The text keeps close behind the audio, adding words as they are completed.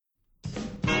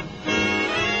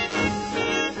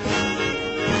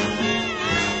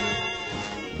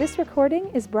This recording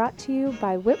is brought to you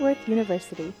by Whitworth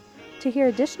University. To hear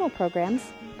additional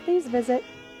programs, please visit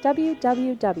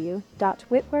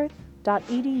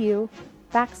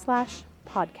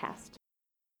www.whitworth.edu/podcast.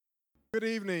 Good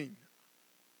evening.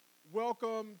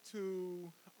 Welcome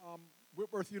to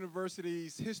Whitworth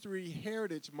University's History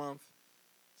Heritage Month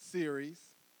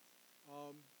series.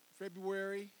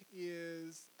 February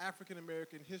is African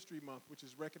American History Month, which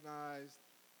is recognized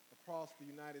across the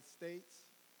United States.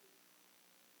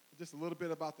 Just a little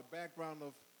bit about the background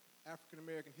of African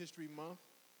American History Month.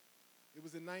 It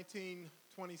was in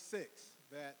 1926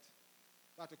 that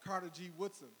Dr. Carter G.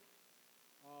 Woodson,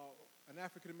 an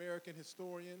African American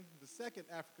historian, the second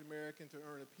African American to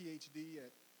earn a PhD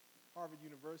at Harvard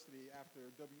University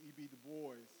after W.E.B. Du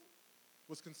Bois,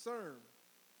 was concerned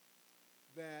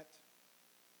that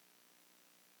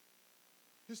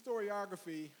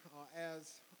historiography,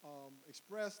 as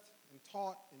expressed and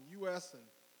taught in U.S. and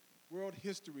world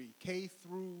history, K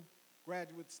through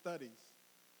graduate studies,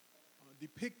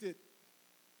 depicted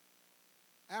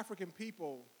African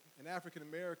people and African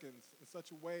Americans in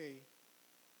such a way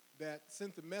that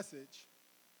sent a message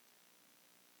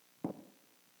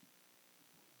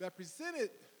that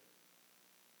presented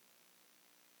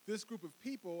this group of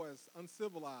people as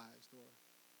uncivilized or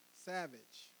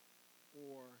savage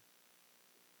or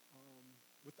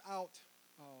without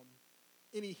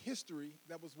any history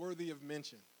that was worthy of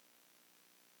mention.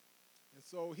 And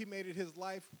so he made it his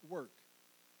life work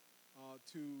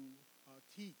to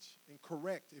teach and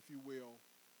correct, if you will,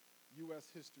 U.S.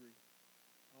 history,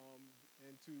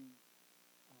 and to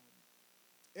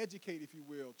educate, if you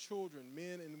will, children,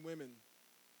 men and women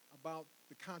about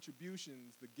the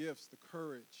contributions, the gifts, the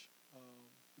courage,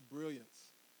 the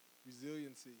brilliance,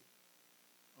 resiliency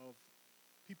of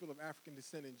people of African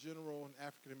descent in general and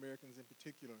African Americans in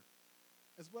particular,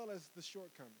 as well as the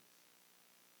shortcomings.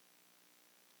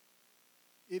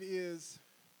 It is,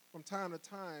 from time to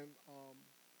time,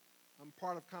 I'm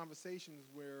part of conversations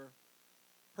where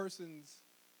persons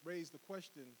raise the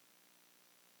question,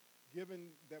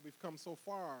 given that we've come so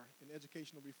far in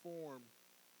educational reform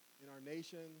in our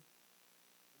nation,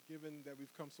 given that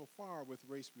we've come so far with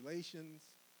race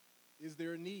relations, is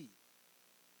there a need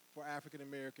for African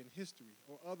American history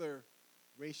or other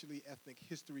racially ethnic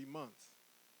history months?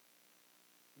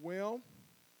 Well,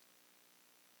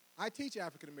 I teach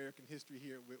African American history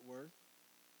here at Whitworth,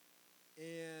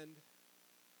 and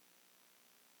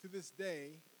to this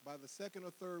day, by the second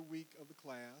or third week of the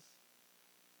class,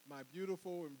 my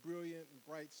beautiful and brilliant and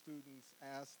bright students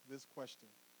ask this question.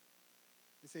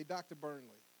 They say, Dr.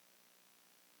 Burnley,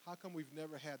 how come we've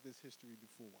never had this history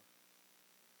before?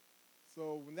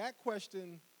 So when that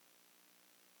question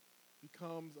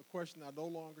becomes a question I no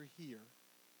longer hear,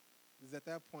 is at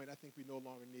that point I think we no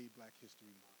longer need Black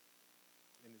History Month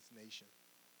in this nation.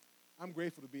 I'm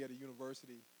grateful to be at a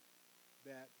university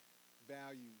that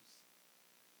values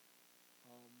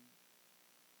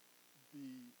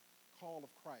the call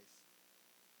of Christ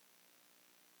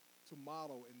to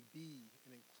model and be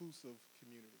an inclusive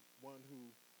community, one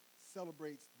who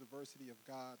celebrates the diversity of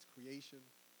God's creation,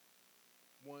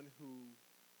 one who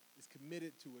is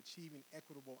committed to achieving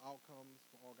equitable outcomes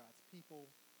for all God's people,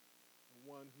 and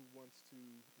one who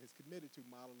is committed to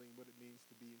modeling what it means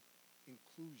to be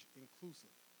inclusive.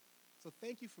 So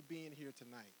thank you for being here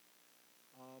tonight.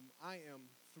 I am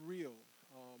thrilled,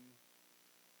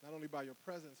 not only by your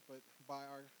presence, but by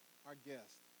our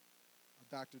guest,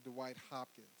 Dr. Dwight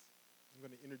Hopkins. I'm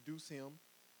going to introduce him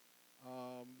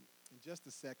in just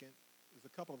a second. There's a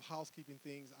couple of housekeeping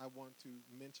things I want to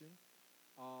mention.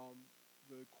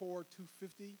 The Core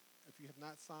 250, if you have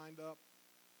not signed up,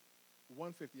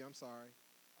 150, I'm sorry.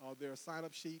 There are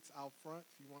sign-up sheets out front.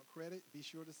 If you want credit, be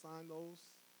sure to sign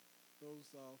those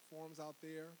forms out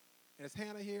there. And is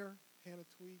Hannah here? Hannah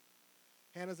Tweet?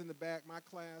 Hannah's in the back. My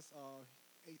class,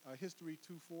 History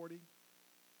 240.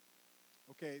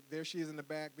 Okay, there she is in the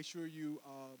back. Be sure you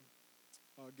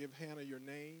give Hannah your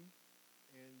name,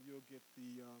 and you'll get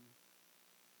the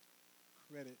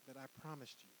credit that I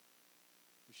promised you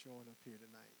for showing up here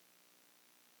tonight.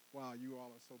 Wow, you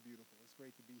all are so beautiful. It's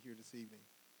great to be here this evening.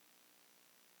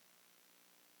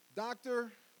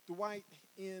 Dr. Dwight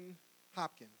N.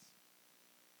 Hopkins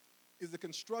is a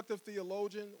constructive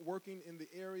theologian working in the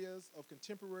areas of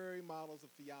contemporary models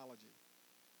of theology,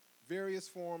 various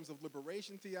forms of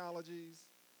liberation theologies,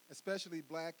 especially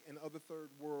Black and other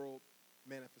third world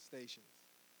manifestations,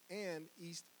 and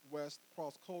East-West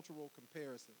cross-cultural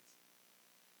comparisons.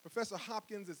 Professor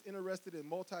Hopkins is interested in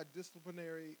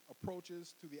multidisciplinary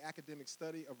approaches to the academic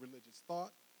study of religious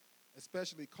thought,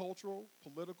 especially cultural,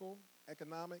 political,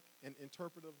 economic, and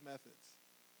interpretive methods.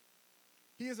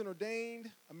 He is an ordained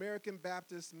American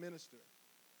Baptist minister.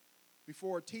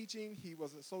 Before teaching, he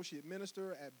was associate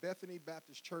minister at Bethany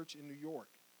Baptist Church in New York.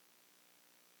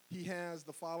 He has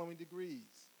the following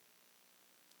degrees: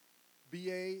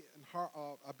 a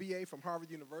BA from Harvard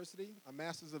University, a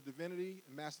Master's of Divinity,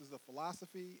 a Master's of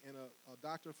Philosophy, and a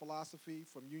Doctor of Philosophy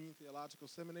from Union Theological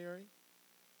Seminary,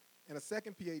 and a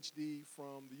second PhD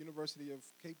from the University of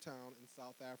Cape Town in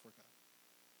South Africa.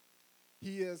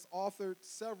 He has authored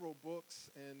several books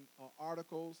and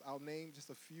articles. I'll name just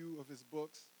a few of his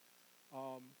books.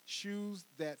 Shoes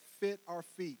That Fit Our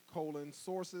Feet,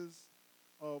 Sources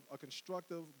of a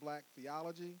Constructive Black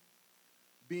Theology,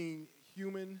 Being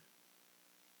Human,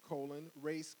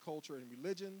 Race, Culture, and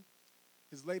Religion.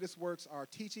 His latest works are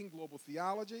Teaching Global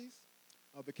Theologies,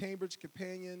 the Cambridge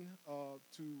Companion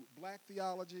to Black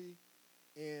Theology,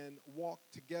 and Walk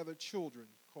Together Children,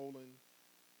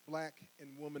 Black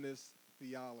and Womanist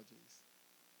Theologies.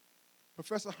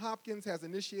 Professor Hopkins has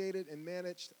initiated and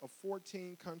managed a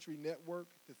 14-country network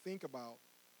to think about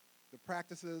the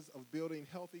practices of building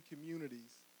healthy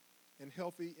communities and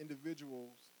healthy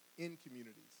individuals in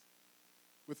communities,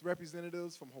 with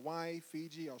representatives from Hawaii,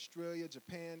 Fiji, Australia,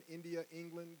 Japan, India,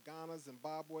 England, Ghana,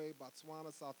 Zimbabwe,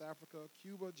 Botswana, South Africa,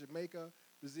 Cuba, Jamaica,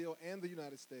 Brazil, and the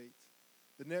United States.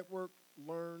 The network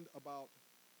learning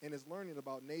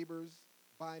about neighbors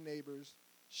by neighbors,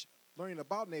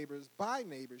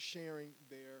 sharing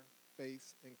their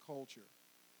faith and culture.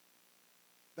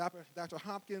 Dr.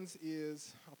 Hopkins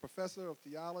is a professor of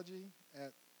theology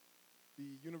at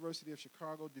the University of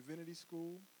Chicago Divinity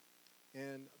School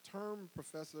and term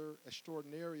professor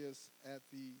extraordinarius at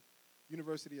the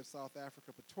University of South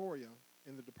Africa, Pretoria,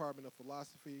 in the Department of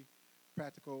Philosophy,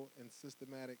 Practical, and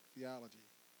Systematic Theology.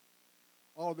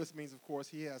 All of this means, of course,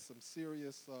 he has some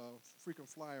serious frequent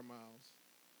flyer miles.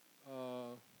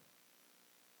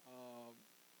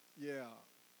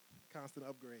 Constant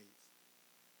upgrades.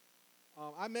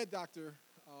 I met Dr.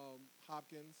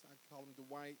 Hopkins, I call him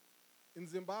Dwight, in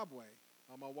Zimbabwe.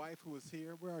 My wife, who is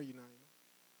here, where are you, Naima?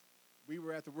 We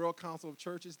were at the World Council of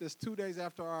Churches. This 2 days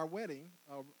after our wedding,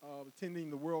 attending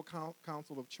the World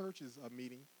Council of Churches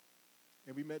meeting.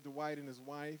 And we met Dwight and his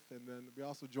wife, and then we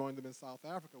also joined them in South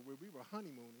Africa, where we were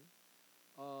honeymooning.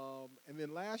 And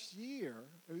then last year,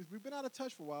 we've been out of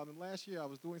touch for a while, and last year I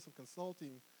was doing some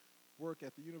consulting work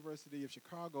at the University of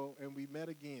Chicago, and we met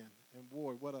again. And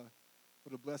boy, what a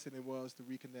blessing it was to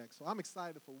reconnect. So I'm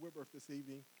excited for Whitworth this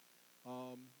evening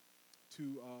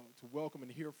to welcome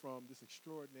and hear from this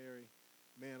extraordinary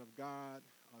man of God,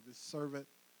 this servant.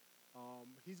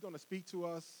 He's going to speak to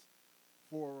us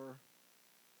for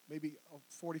maybe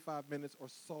 45 minutes or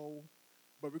so,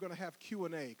 but we're going to have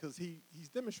Q&A because he's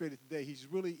demonstrated today he's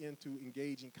really into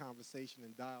engaging conversation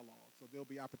and dialogue. So there'll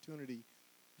be opportunity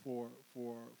for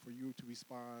you to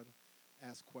respond,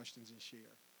 ask questions, and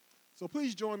share. So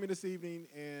please join me this evening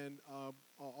in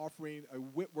offering a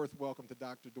Whitworth welcome to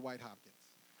Dr. Dwight Hopkins.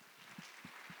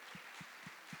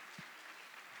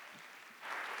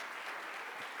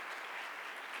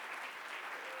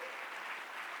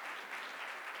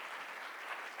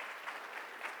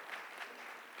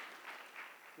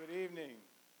 Good evening.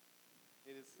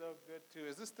 It is so good to,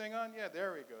 is this thing on? Yeah,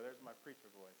 there we go. There's my preacher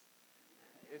voice.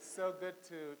 It's so good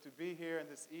to be here in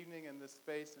this evening in this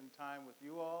space and time with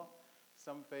you all.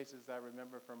 Some faces I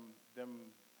remember from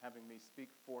them having me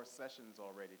speak 4 sessions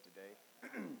already today,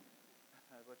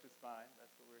 which is fine.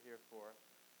 That's what we're here for.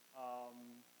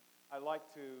 I'd like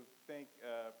to thank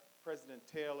President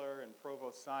Taylor and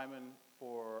Provost Simon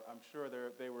for, I'm sure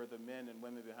they were the men and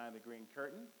women behind the green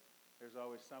curtain. There's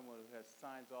always someone who has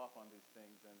signs off on these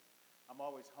things, and I'm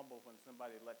always humbled when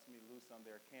somebody lets me loose on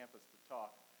their campus to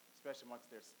talk, especially amongst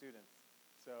their students.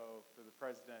 So to the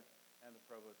president and the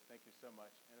provost, thank you so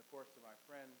much. And of course to my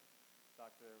friend,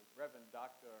 Reverend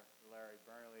Dr. Larry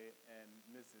Burnley and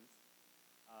Mrs.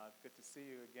 Good to see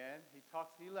you again. He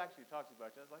actually talks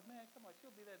about you. I was like, man, come on,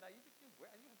 she'll be there now. You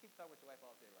can keep talking with your wife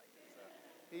all day like this. So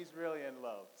he's really in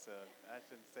love, so I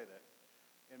shouldn't say that.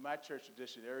 In my church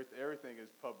tradition, everything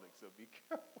is public, so be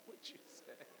careful what you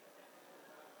say.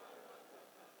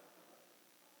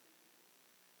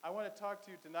 I want to talk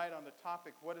to you tonight on the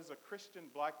topic, what is a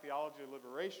Christian Black theology of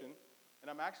liberation?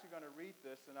 And I'm actually going to read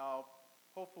this, and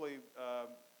hopefully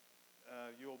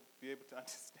you'll be able to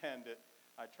understand it.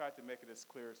 I tried to make it as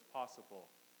clear as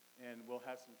possible, and we'll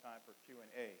have some time for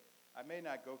Q&A. I may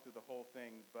not go through the whole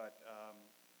thing, but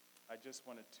I just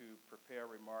wanted to prepare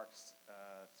remarks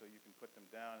so you can put them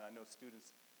down. I know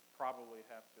students probably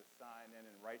have to sign in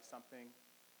and write something,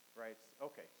 right?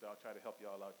 Okay, so I'll try to help you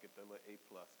all out, get the little A+.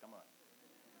 Come on.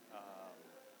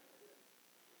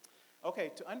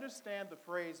 Okay, to understand the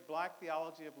phrase black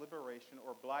theology of liberation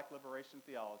or black liberation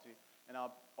theology, and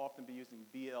I'll often be using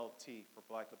BLT for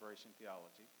black liberation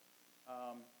theology.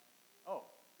 I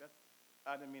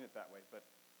didn't mean it that way, but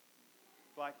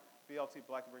BLT,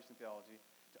 black liberation theology.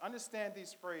 To understand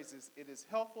these phrases, it is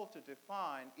helpful to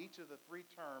define each of the three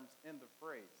terms in the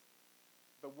phrase.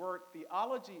 The word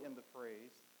theology in the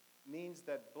phrase means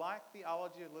that black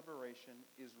theology of liberation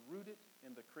is rooted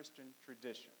in the Christian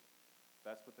tradition.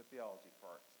 That's what the theology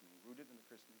part means, rooted in the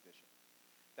Christian tradition.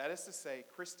 That is to say,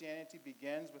 Christianity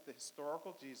begins with the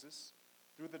historical Jesus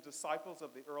through the disciples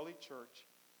of the early church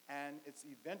and its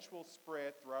eventual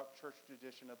spread throughout church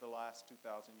tradition of the last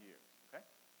 2,000 years. Okay?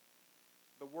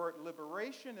 The word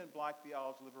liberation in black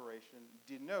theology liberation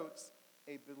denotes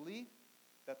a belief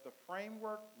that the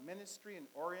framework, ministry, and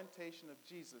orientation of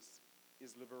Jesus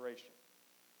is liberation.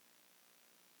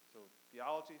 So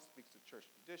theology speaks to church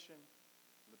tradition,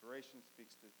 liberation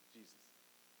speaks to Jesus.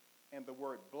 And the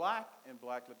word black in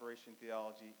black liberation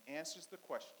theology answers the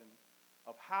question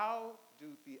of how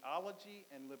do theology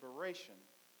and liberation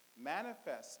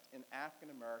manifest in African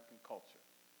American culture.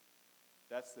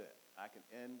 That's it. I can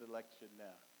end the lecture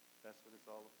now. That's what it's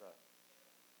all about.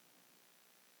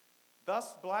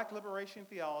 Thus, black liberation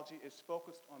theology is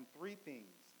focused on three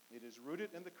themes. It is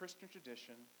rooted in the Christian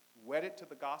tradition, wedded to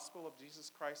the gospel of Jesus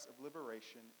Christ of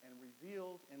liberation, and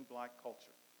revealed in black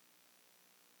culture.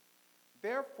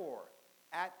 Therefore,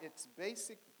 at its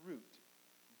basic root,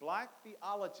 black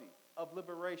theology of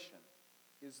liberation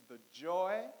is the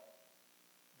joy,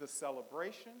 the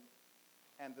celebration,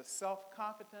 and the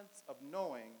self-confidence of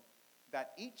knowing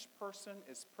that each person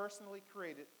is personally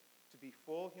created to be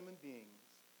full human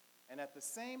beings, and at the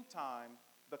same time,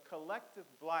 the collective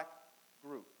black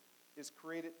group is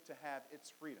created to have its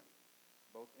freedom,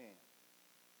 both and.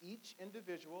 Each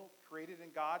individual created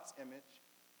in God's image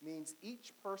means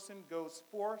each person goes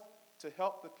forth to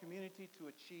help the community to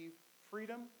achieve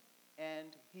freedom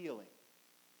and healing.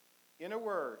 In a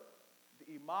word,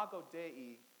 the imago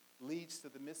Dei leads to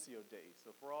the missio Dei.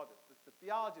 So for all the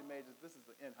theology majors, this is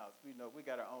the in-house. We know we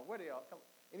got our own. Where they all come?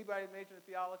 Anybody major in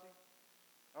theology?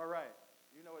 All right.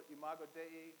 You know what imago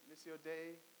Dei, missio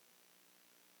Dei?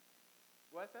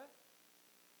 What's that?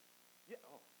 Yeah.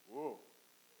 Oh, whoa.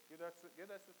 Give that sister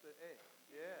A.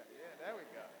 Yeah, there we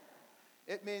go.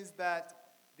 It means that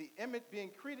the image being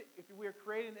created, if we are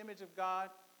creating an image of God,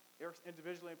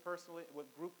 individually and personally,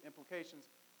 with group implications,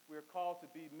 we are called to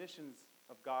be missions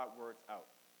of God words out.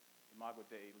 Imago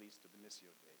Dei leads to the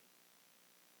missio Dei.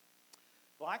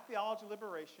 Black theology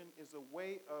liberation is a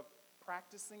way of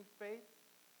practicing faith,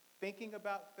 thinking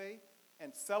about faith,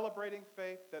 and celebrating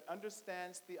faith that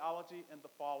understands theology in the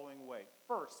following way.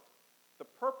 First, the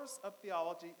purpose of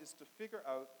theology is to figure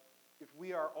out if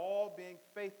we are all being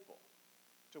faithful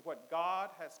to what God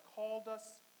has called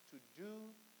us to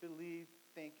do, believe,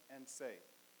 think, and say.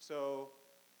 So,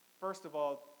 first of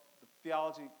all, the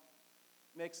theology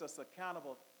makes us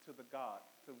accountable to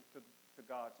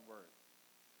God's word.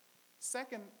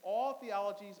 Second, all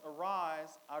theologies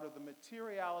arise out of the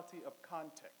materiality of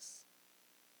context.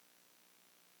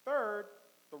 Third,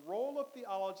 the role of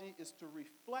theology is to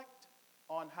reflect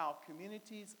on how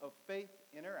communities of faith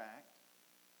interact.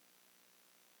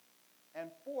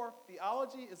 And fourth,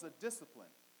 theology is a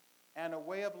discipline and a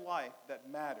way of life that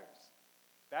matters.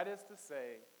 That is to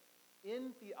say,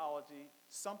 in theology,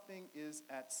 something is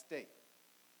at stake.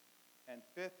 And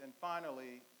fifth and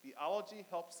finally, theology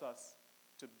helps us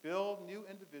to build new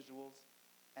individuals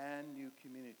and new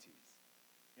communities.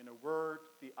 In a word,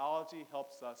 theology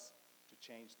helps us to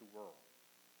change the world.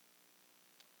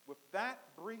 With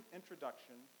that brief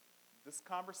introduction, this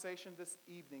conversation this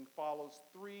evening follows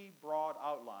three broad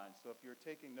outlines. So if you're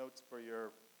taking notes for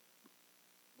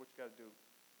what you got to do,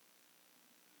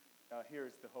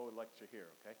 here's the whole lecture here,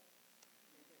 okay?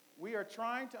 We are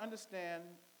trying to understand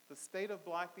the state of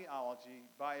black theology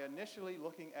by initially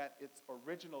looking at its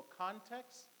original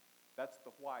context. That's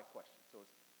the why question. So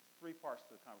it's three parts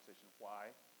to the conversation: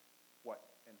 why, what,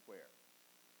 and where.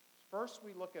 First,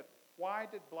 we look at why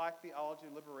did black theology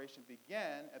liberation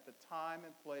begin at the time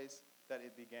and place that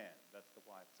it began. That's the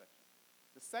why section.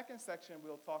 The second section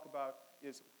we'll talk about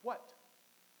is what.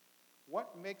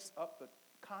 What makes up the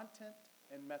content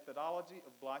and methodology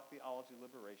of black theology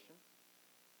liberation?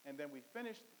 And then we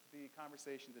finish the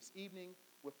conversation this evening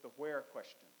with the where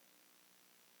question.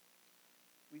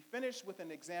 We finish with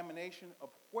an examination of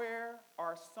where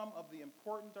are some of the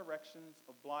important directions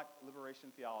of black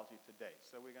liberation theology today.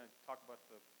 So we're going to talk about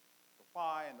the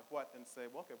why and the what and say,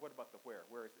 well, okay, what about the where?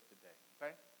 Where is it today?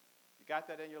 Okay? You got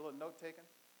that in your little note taken?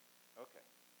 Okay.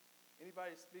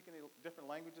 Anybody speak any different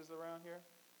languages around here?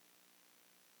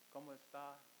 ¿Cómo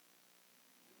está?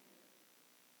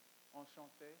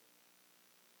 Enchanté.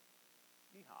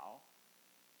 Ni hao.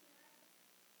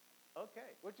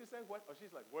 Okay. What'd you say? What? Oh,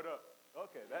 she's like, what up?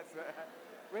 Okay, that's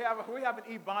we have an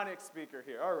Ebonics speaker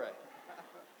here. All right.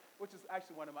 Which is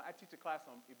actually I teach a class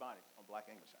on Ebonics, on Black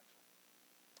English, actually.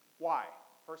 Why?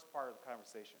 First part of the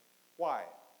conversation. Why?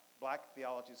 Black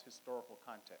theology's historical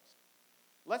context.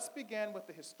 Let's begin with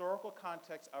the historical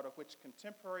context out of which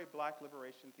contemporary Black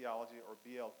liberation theology, or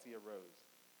BLT, arose.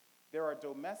 There are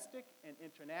domestic and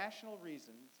international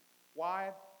reasons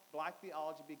why Black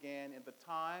theology began in the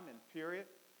time and period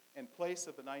and place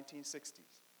of the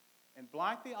 1960s. And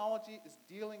Black theology is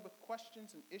dealing with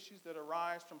questions and issues that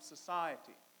arise from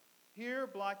society. Here,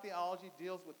 Black theology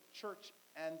deals with church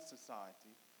and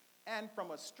society. And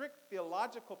from a strict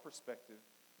theological perspective,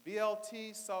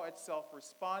 BLT saw itself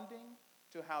responding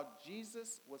to how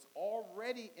Jesus was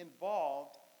already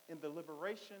involved in the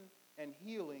liberation and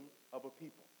healing of a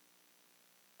people.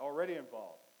 Already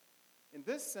involved. In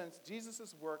this sense,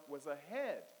 Jesus' work was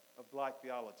ahead of Black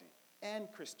theology and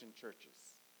Christian churches.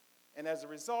 And as a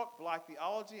result, Black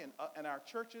theology and our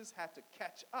churches had to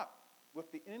catch up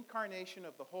with the incarnation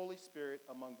of the Holy Spirit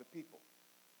among the people.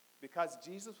 Because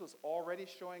Jesus was already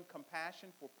showing compassion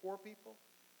for poor people,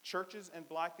 churches and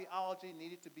Black theology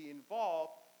needed to be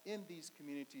involved in these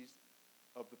communities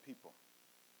of the people.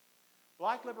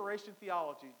 Black liberation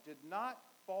theology did not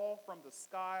fall from the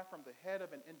sky from the head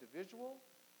of an individual,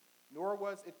 nor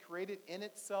was it created in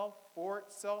itself, for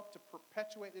itself, to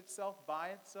perpetuate itself by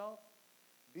itself.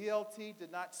 BLT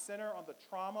did not center on the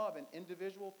trauma of an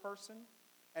individual person,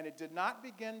 and it did not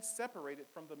begin separated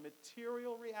from the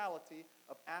material reality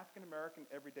of African American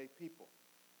everyday people.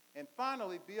 And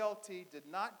finally, BLT did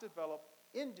not develop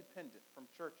independent from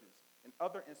churches and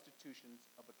other institutions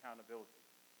of accountability.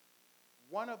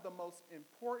 One of the most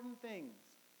important things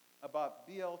about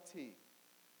BLT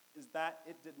is that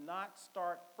it did not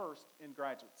start first in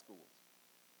graduate schools.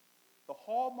 The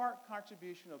hallmark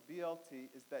contribution of BLT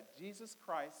is that Jesus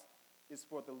Christ is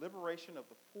for the liberation of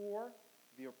the poor,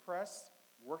 the oppressed,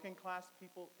 working class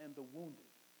people, and the wounded.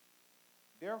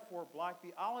 Therefore, Black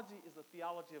theology is a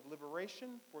theology of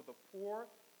liberation for the poor,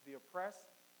 the oppressed,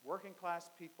 working class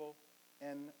people,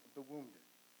 and the wounded.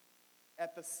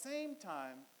 At the same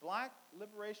time, Black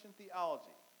liberation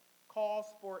theology calls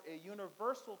for a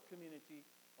universal community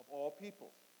of all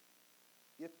peoples.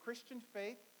 If Christian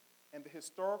faith and the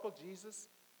historical Jesus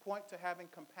point to having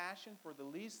compassion for the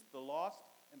least, the lost,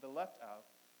 and the left out,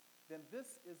 then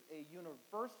this is a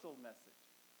universal message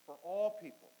for all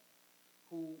people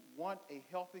who want a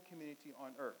healthy community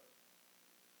on earth.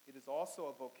 It is also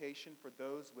a vocation for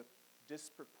those with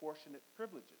disproportionate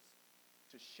privileges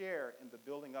to share in the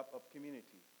building up of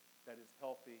community that is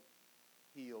healthy,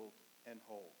 healed, and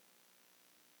whole.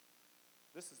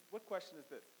 What question is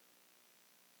this?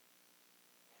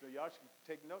 So y'all should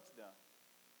take notes down.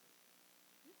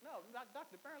 No, not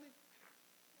Dr. Apparently.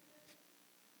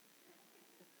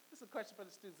 This is a question for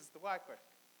the students. It's the why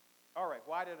question. All right,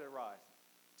 why did it arise?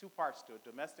 Two parts to it,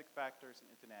 domestic factors and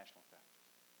international factors.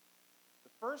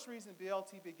 The first reason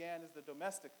BLT began is the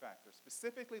domestic factor,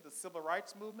 specifically the Civil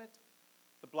Rights Movement,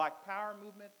 the Black Power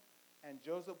Movement, and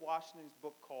Joseph Washington's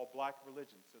book called Black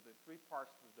Religion. So there are three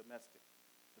parts to the domestic: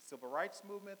 the Civil Rights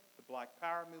Movement, the Black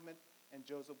Power Movement, and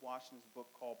Joseph Washington's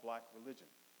book called Black Religion.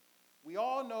 We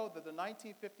all know that the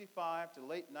 1955 to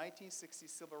late 1960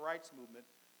 Civil Rights Movement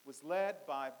was led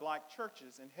by Black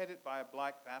churches and headed by a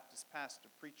Black Baptist pastor,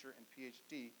 preacher, and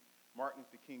PhD, Martin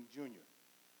Luther King Jr.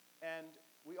 And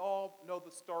we all know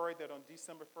the story that on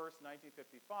December 1st,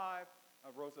 1955,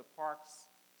 Rosa Parks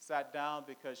sat down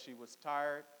because she was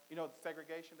tired. You know, the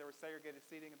segregation, there was segregated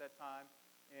seating at that time,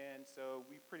 and so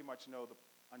we pretty much know the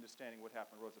understanding what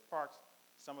happened to Rosa Parks.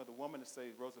 Some of the women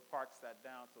say Rosa Parks sat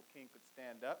down so King could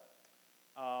stand up.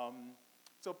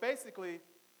 So basically,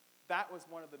 that was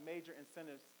one of the major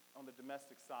incentives on the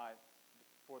domestic side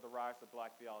for the rise of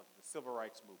Black theology, the Civil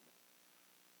Rights Movement.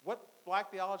 What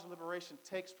Black theology liberation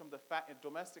takes from the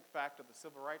domestic factor of the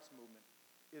Civil Rights Movement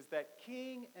is that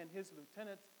King and his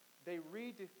lieutenants, they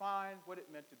redefined what it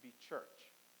meant to be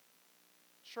church.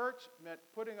 Church meant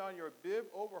putting on your bib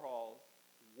overalls,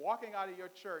 walking out of your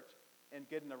church, and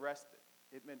getting arrested.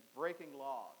 It meant breaking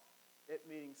laws. It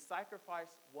meaning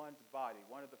sacrifice one's body.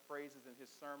 One of the phrases in his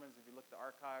sermons, if you look at the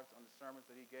archives on the sermons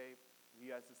that he gave,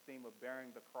 he has this theme of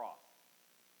bearing the cross.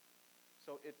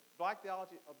 So Black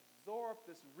theology absorbed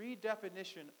this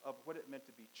redefinition of what it meant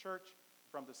to be church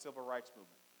from the Civil Rights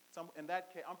Movement. In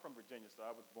that case, I'm from Virginia, so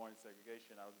I was born in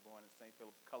segregation. I was born in St.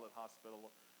 Philip's Colored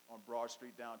Hospital on Broad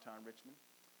Street, downtown Richmond.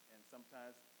 And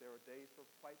sometimes there were days for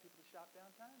white people to shop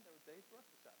downtown. There were days for us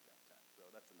to shop downtown. So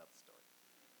that's another story.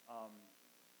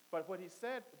 But what he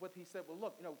said, well,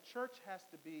 look, church has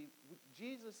to be,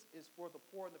 Jesus is for the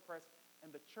poor and the oppressed,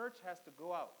 and the church has to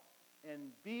go out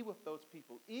and be with those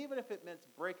people, even if it meant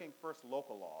breaking first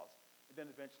local laws, and then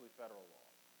eventually federal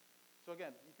laws. So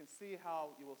again,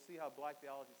 you will see how black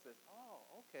theology says,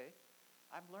 oh, okay,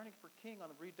 I'm learning for King on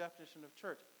the redefinition of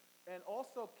church. And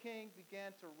also King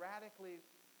began to radically,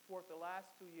 for the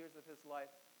last 2 years of his life,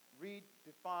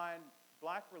 redefine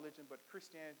black religion, but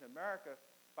Christianity in America,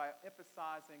 by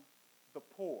emphasizing the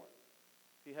poor.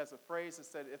 He has a phrase that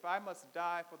said, if I must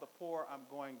die for the poor, I'm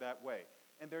going that way.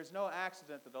 And there's no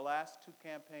accident that the last 2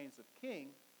 campaigns of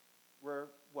King were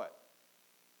what?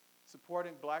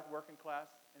 Supporting black working class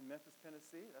in Memphis,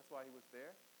 Tennessee. That's why he was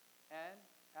there. And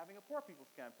having a poor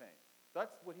people's campaign.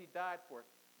 That's what he died for,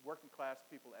 working class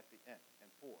people at the end and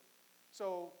poor.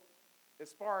 So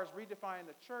as far as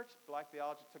redefining the church, black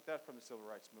theology took that from the Civil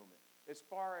Rights Movement. As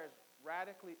far as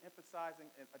radically emphasizing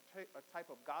a type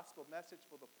of gospel message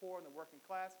for the poor and the working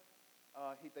class,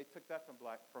 they took that from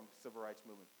Civil Rights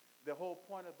Movement. The whole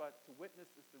point about to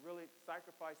witness is to really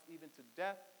sacrifice even to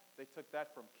death. They took that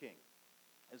from King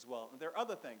as well. And there are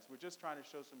other things. We're just trying to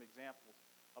show some examples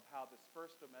of how this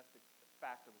first domestic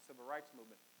factor of the Civil Rights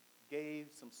Movement gave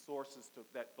some sources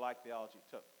that black theology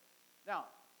took. Now,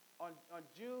 on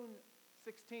June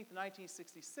 16th,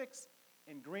 1966,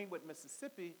 in Greenwood,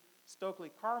 Mississippi, Stokely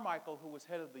Carmichael, who was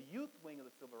head of the youth wing of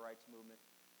the Civil Rights Movement,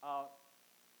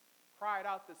 cried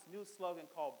out this new slogan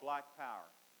called Black Power.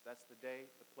 That's the day,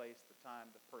 the place, the time,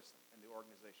 the person, and the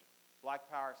organization. Black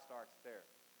Power starts there.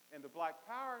 And the Black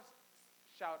Power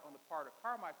shout on the part of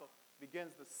Carmichael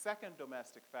begins the second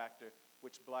domestic factor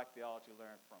which black theology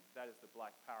learned from. That is the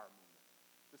Black Power movement.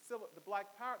 The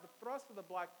thrust of the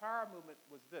Black Power movement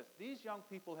was this. These young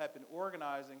people had been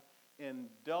organizing in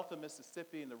Delta,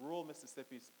 Mississippi, in the rural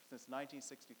Mississippi since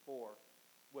 1964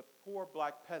 with poor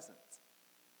black peasants.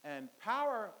 And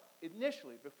power,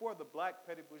 initially, before the black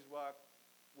petty bourgeois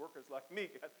workers like me,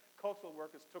 cultural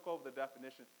workers took over the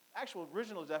definition, actual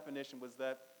original definition was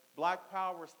that black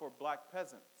power was for black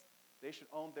peasants. They should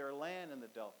own their land in the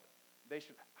Delta. They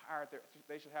should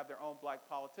have their own black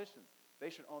politicians. They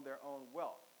should own their own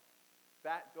wealth.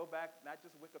 Go back, not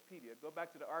just Wikipedia, go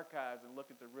back to the archives and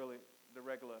look at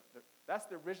that's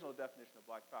the original definition of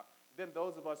black power. Then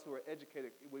those of us who are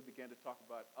educated, we began to talk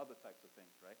about other types of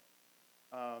things, right?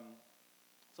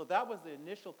 So that was the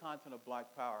initial content of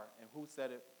black power, and who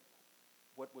said it,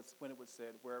 when it was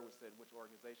said, where it was said, which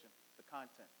organization, the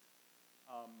content.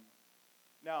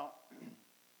 Now,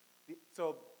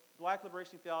 so black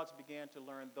liberation theology began to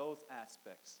learn those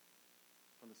aspects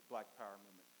from this black power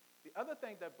movement. The other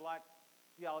thing that black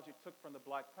theology took from the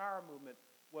black power movement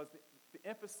was the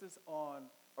emphasis on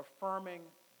affirming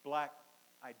black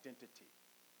identity.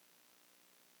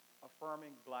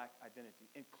 Affirming black identity,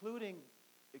 including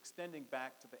extending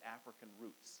back to the African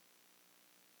roots.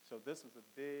 So this was a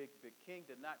big, big, King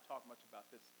did not talk much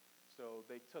about this. So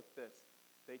they took this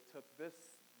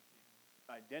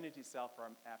identity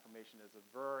self-affirmation as a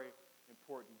very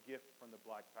important gift from the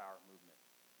black power movement.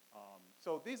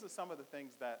 So these are some of the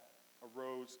things that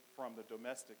arose from the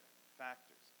domestic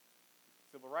factors.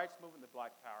 Civil rights movement, the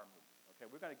black power movement. Okay,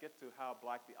 we're going to get to how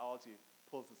black theology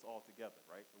pulls this all together,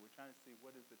 right? But we're trying to see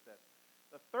what is it that...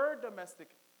 The third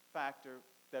domestic factor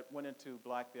that went into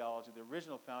black theology, the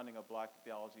original founding of black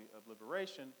theology of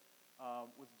liberation,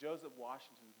 was Joseph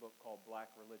Washington's book called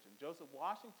Black Religion. Joseph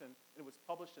Washington, it was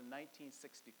published in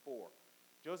 1964.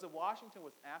 Joseph Washington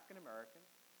was African American.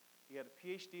 He had a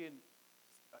PhD in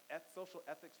social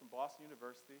ethics from Boston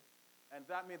University. And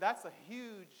that's a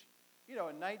huge,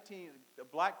 a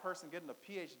black person getting a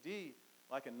PhD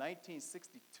like in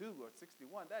 1962 or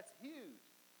 61, that's huge.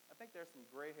 I think there's some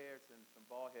gray hairs and some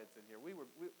bald heads in here. We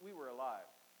were alive.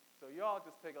 So you all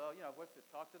just take, what's it,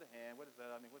 talk to the hand, what is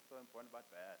that? What's so important about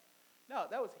that? No,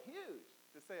 that was huge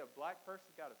to say a black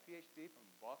person got a PhD from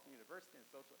Boston University in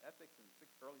social ethics in the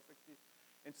early 60s.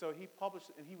 And so he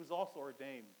published, and he was also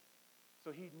ordained.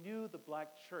 So he knew the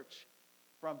black church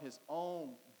from his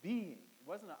own being. He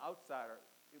wasn't an outsider.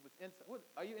 It was inside.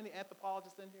 Are you any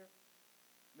anthropologists in here?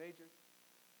 Majors?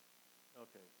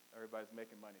 Okay, everybody's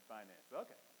making money, finance.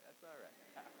 Okay, that's all right.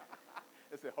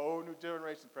 It's a whole new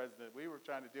generation, President. We were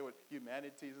trying to deal with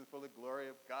humanities and for the glory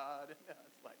of God. And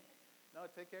it's like, no,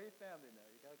 take care of your family now.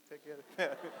 You got to take care of the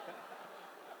family.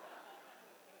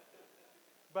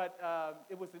 But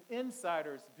it was an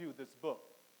insider's view, this book.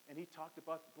 And he talked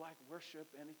about black worship,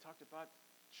 and he talked about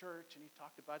church, and he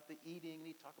talked about the eating, and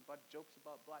he talked about jokes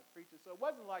about black preachers. So it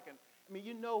wasn't like when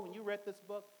you read this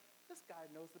book, this guy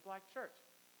knows the black church.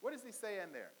 What does he say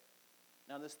in there?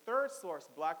 Now, this third source,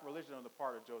 black religion on the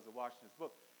part of Joseph Washington's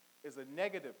book, is a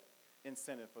negative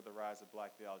incentive for the rise of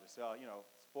black theology. So,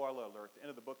 spoiler alert, the end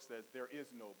of the book says there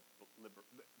is no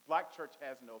black church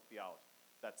has no theology.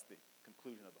 That's the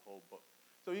conclusion of the whole book.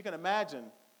 So you can imagine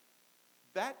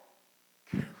that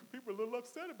people are a little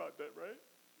upset about that, right?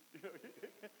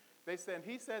 They say, and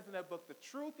he says in that book, the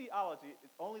true theology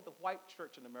is only the white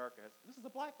church in America has. This is a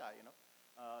black guy,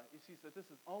 he said this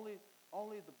is only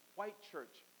the white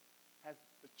church has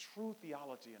the true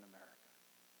theology in America.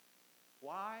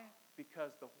 Why?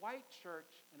 Because the white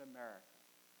church in America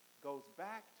goes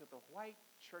back to the white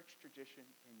church tradition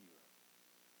in Europe.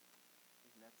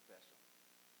 Isn't that special?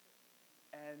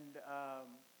 And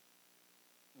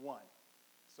one.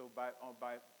 So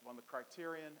on the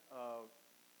criterion of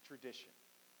tradition.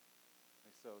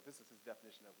 And so this is his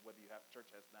definition of whether church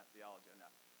has not theology or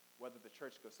not. Whether the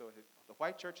church goes, the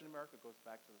white church in America goes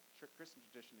back to the Christian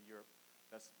tradition in Europe.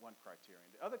 That's one criterion.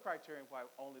 The other criterion why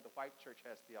only the white church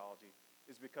has theology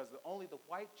is because only the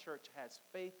white church has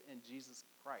faith in Jesus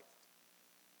Christ.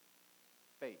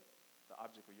 Faith, the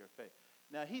object of your faith.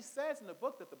 Now, he says in the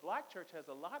book that the black church has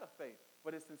a lot of faith,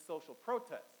 but it's in social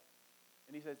protest.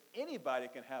 And he says anybody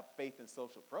can have faith in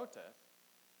social protest,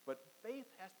 but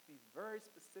faith has to be very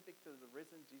specific to the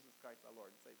risen Jesus Christ, our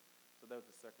Lord and Savior. So that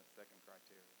was the second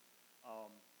criteria.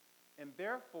 And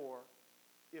therefore,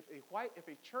 if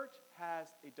a church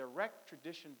has a direct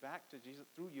tradition back to Jesus,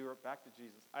 through Europe, back to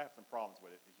Jesus, I have some problems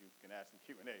with it, as you can ask in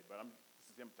Q&A, but this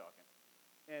is him talking.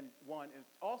 And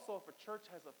also if a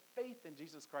church has a faith in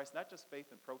Jesus Christ, not just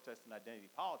faith in protest and identity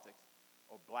politics,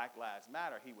 or Black Lives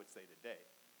Matter, he would say today,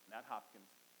 not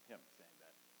Hopkins, him saying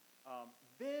that,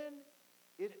 then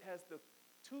it has the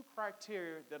two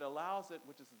criteria that allows it,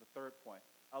 which is the third point,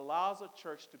 allows a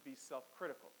church to be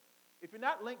self-critical. If you're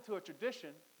not linked to a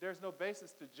tradition, there's no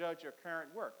basis to judge your current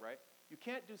work, right? You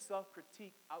can't do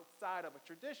self-critique outside of a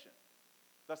tradition.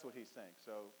 That's what he's saying.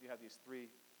 So you have these three.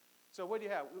 So what do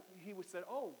you have? He would say,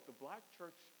 the black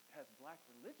church has black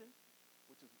religion,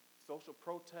 which is social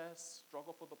protest,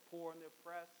 struggle for the poor and the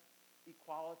oppressed,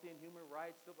 equality and human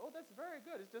rights. That's very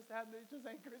good. It just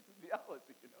ain't Christian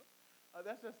theology,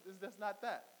 It's just not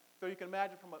that. So you can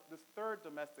imagine from this third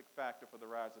domestic factor for the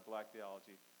rise of black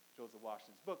theology, Joseph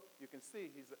Washington's book, you can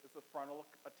see it's a frontal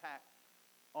attack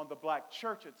on the black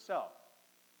church itself.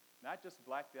 Not just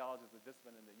black theology as a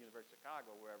discipline in the University of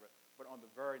Chicago or wherever, but on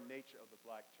the very nature of the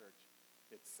black church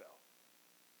itself.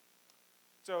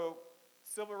 So,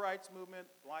 civil rights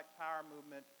movement, black power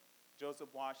movement,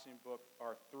 Joseph Washington book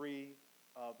are three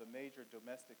of the major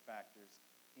domestic factors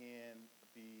in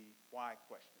the why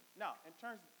question. Now, in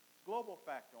terms of global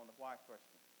factor on the why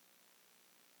question,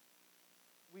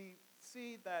 we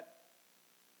see that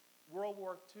World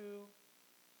War II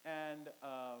and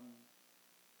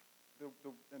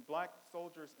black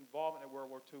soldiers' involvement in World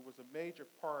War II was a major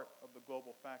part of the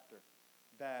global factor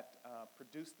that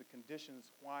produced the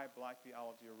conditions why black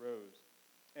theology arose.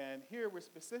 And here we're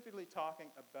specifically talking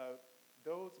about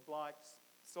those black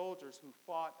soldiers who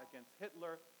fought against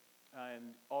Hitler,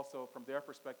 and also from their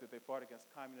perspective, they fought against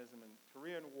communism in the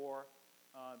Korean War.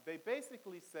 They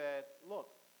basically said, look,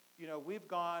 we've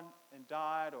gone and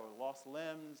died or lost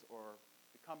limbs or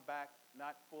come back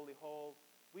not fully whole.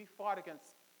 We fought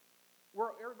against,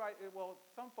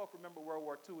 some folk remember World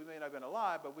War II. We may not have been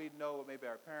alive, but we know maybe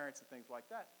our parents and things like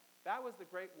that. That was the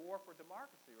great war for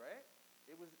democracy, right?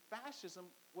 Fascism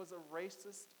was a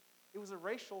racist, it was a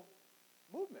racial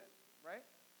movement, right?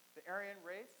 The Aryan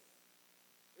race,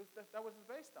 that was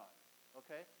based on,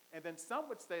 okay? And then some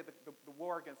would say the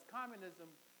war against communism,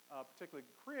 particularly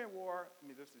the Korean War,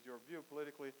 this is your view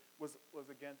politically, was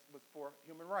for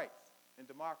human rights and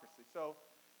democracy. So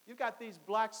you've got these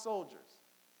black soldiers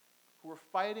who were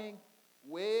fighting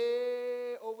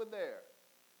way over there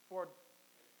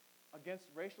against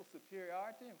racial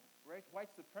superiority and white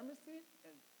supremacy,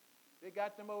 and they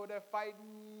got them over there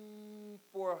fighting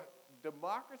for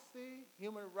democracy,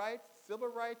 human rights, civil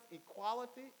rights,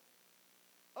 equality.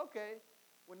 Okay,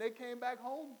 when they came back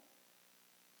home,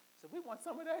 so we want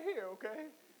some of that here, okay?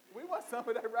 We want some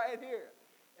of that right here.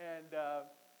 And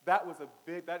that was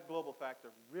that global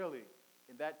factor really,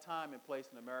 in that time and place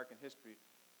in American history,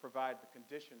 provided the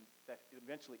conditions that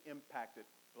eventually impacted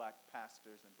black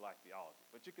pastors and black theology.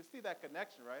 But you can see that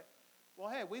connection, right? Well,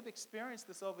 hey, we've experienced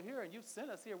this over here, and you've sent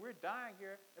us here. We're dying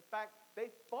here. In fact, they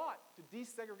fought to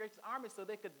desegregate the army so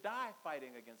they could die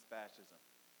fighting against fascism.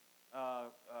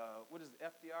 What is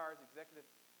FDR's executive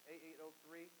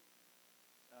A803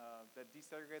 that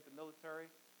desegregated the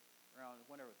military around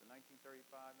whenever it was,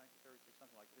 1935, 1936,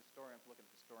 something like that. Historians, look at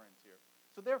historians here.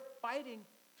 So they're fighting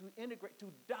to integrate,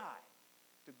 to die,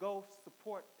 to go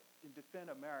support and defend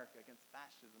America against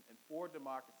fascism and for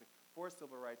democracy, for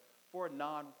civil rights, for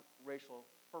non-racial,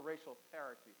 for racial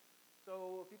parity.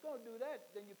 So if you're going to do that,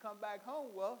 then you come back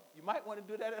home. Well, you might want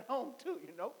to do that at home too,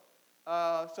 you know.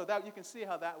 So that you can see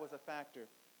how that was a factor.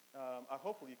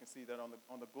 Hopefully you can see that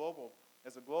on the global,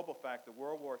 as a global factor,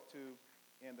 World War II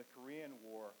and the Korean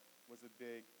War was a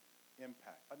big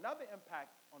impact. Another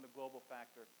impact on the global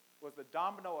factor was the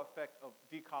domino effect of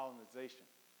decolonization.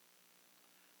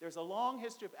 There's a long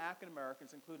history of African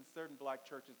Americans, including certain black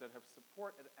churches, that have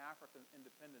supported African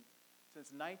independence since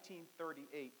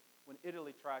 1938, when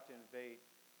Italy tried to invade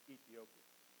Ethiopia.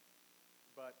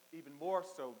 But even more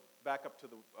so, back up to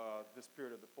this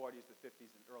period of the 40s, the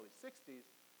 50s, and early 60s,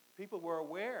 people were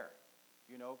aware.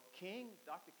 You know,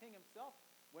 Dr. King himself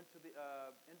went to the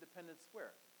Independence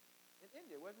Square in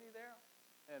India, wasn't he there?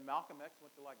 And Malcolm X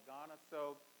went to like Ghana.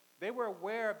 So they were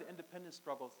aware of the independence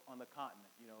struggles on the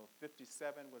continent. You know,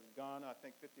 57 was Ghana, I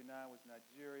think 59 was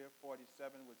Nigeria,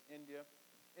 47 was India.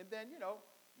 And then, you know,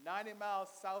 90 miles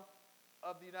south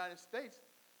of the United States,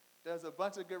 there's a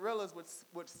bunch of guerrillas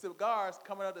with cigars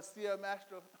coming out of the Sierra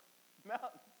Maestra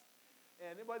Mountains.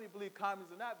 And anybody believe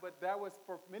communism or not, but that was,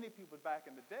 for many people back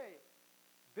in the day,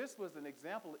 this was an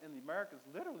example in the Americas,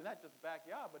 literally not just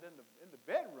backyard, but in the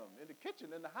bedroom, in the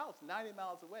kitchen, in the house, 90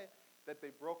 miles away, that they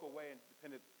broke away and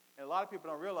depended. And a lot of people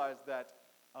don't realize that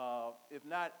if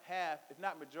not half, if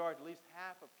not majority, at least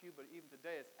half of Cuba, even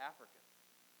today, is African.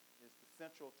 It's the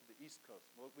central to the East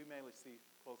Coast. Well, we mainly see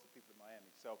close to people in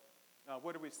Miami. So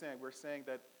what are we saying? We're saying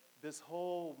that this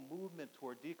whole movement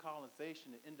toward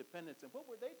decolonization and independence, and what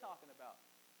were they talking about?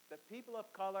 That people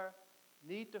of color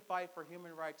need to fight for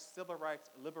human rights, civil rights,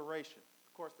 liberation.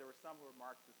 Of course, there were some who were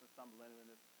Marxists and some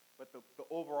Leninists, but the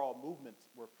overall movements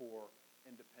were for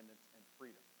independence and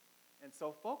freedom. And so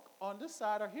folk on this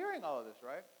side are hearing all of this,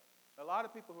 right? A lot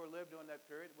of people who lived during that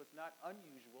period, it was not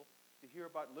unusual to hear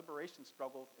about liberation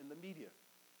struggles in the media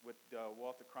with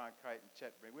Walter Cronkite and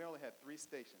Chet Baker. We only had 3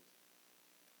 stations,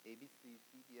 ABC,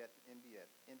 CBS,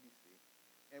 NBC.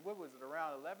 And what was it,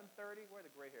 around 11:30? Where are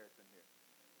the gray hairs in here?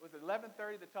 Was it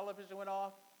 11:30 the television went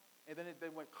off? And then they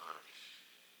went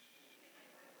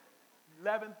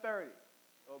 11:30,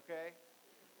 okay?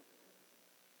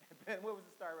 And then what was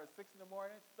it start at 6 in the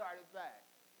morning? Started back.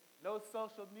 No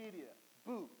social media.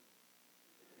 Boo.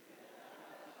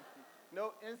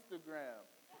 No Instagram.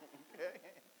 Okay?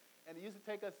 And it used to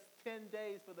take us 10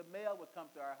 days for the mail would come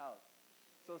to our house.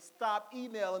 So stop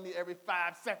emailing me every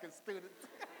 5 seconds, students.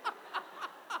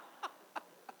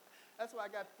 That's why I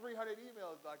got 300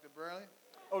 emails, Dr. Burnley.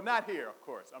 Oh, not here, of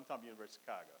course. I'm talking University of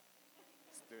Chicago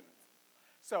students.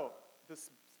 So this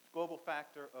global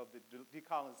factor of the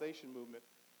decolonization movement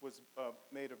was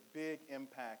made a big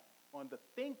impact on the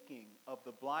thinking of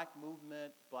the black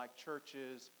movement, black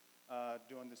churches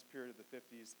during this period of the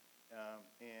 50s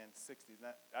and 60s.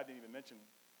 And I didn't even mention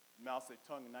Mao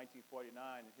Zedong in 1949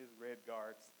 and his Red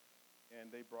Guards,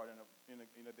 and they brought in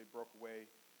they broke away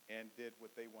and did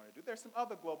what they wanted to do. There's some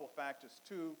other global factors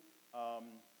too.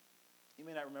 You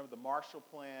may not remember the Marshall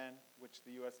Plan, which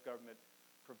the U.S. government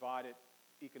provided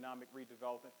economic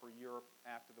redevelopment for Europe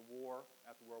after the war,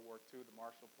 after World War II, the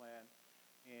Marshall Plan.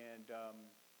 And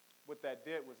what that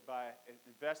did was by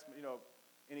investment, you know,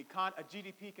 a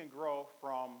GDP can grow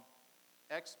from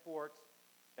exports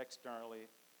externally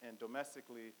and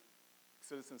domestically,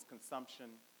 citizens'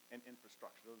 consumption and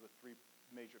infrastructure. Those are 3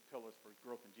 major pillars for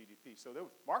growth in GDP. So there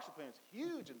was, Marshall Plan was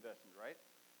huge investment, right?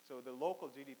 So the local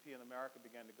GDP in America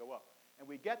began to go up. And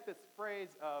we get this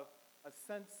phrase of a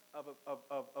sense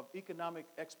of economic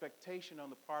expectation on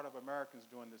the part of Americans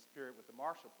during this period with the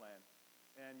Marshall Plan.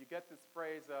 And you get this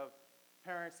phrase of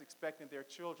parents expecting their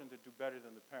children to do better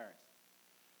than the parents.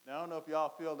 Now, I don't know if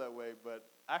y'all feel that way, but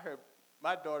I heard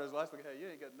my daughters last week, hey, you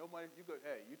ain't got no money. You go,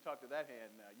 hey, you talk to that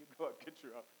hand now. You go up, get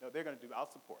your own. No, they're going to do, I'll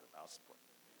support them. I'll support them.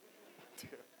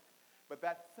 But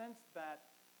that sense that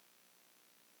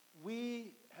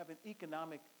we have an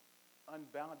economic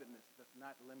unboundedness that's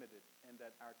not limited and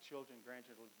that our children,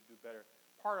 grandchildren will do better,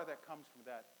 part of that comes from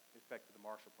that effect of the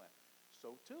Marshall Plan.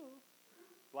 So too,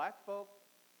 black folk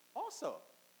also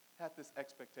have this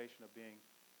expectation of being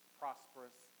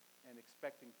prosperous and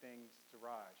expecting things to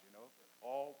rise, you know.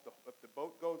 If the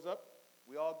boat goes up,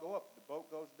 we all go up. If the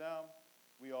boat goes down,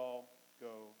 we all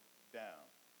go down.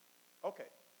 Okay,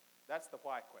 that's the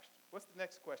why question. What's the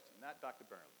next question? Not Dr.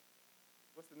 Burnley.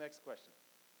 What's the next question?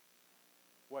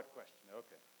 What question?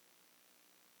 Okay.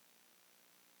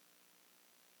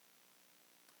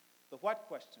 The what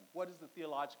question? What is the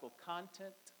theological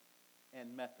content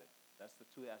and method? That's the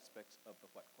 2 aspects of the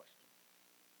what question.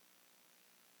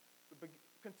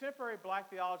 Contemporary black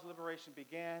theology liberation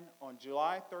began on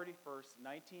July 31st,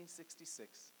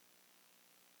 1966,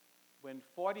 when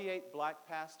 48 black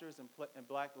pastors and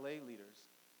black lay leaders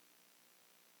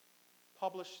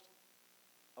published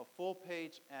a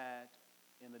full-page ad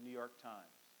in the New York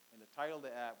Times. And the title of the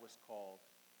ad was called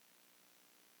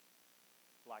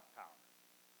Black Power.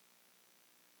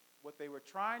 What they were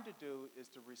trying to do is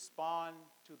to respond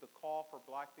to the call for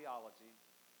black theology,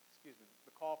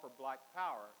 the call for black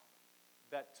power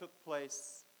that took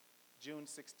place June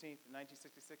 16th,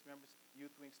 1966. Remember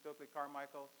Youth Wing Stokely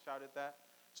Carmichael shouted that?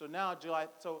 So now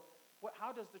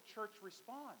how does the church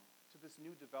respond to this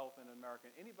new development in America?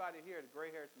 Anybody here, the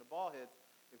gray hairs and the bald heads,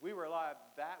 if we were alive,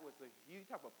 that was a huge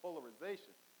type of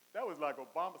polarization. That was like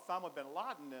Osama bin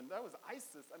Laden, and that was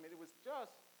ISIS. I mean, it was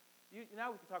just, now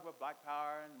we can talk about black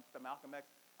power and the Malcolm X.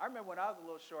 I remember when I was a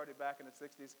little shorty back in the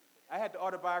 60s, I had the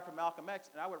autobiography of Malcolm X,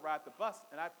 and I would ride the bus,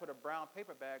 and I'd put a brown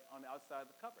paper bag on the outside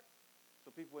of the cover so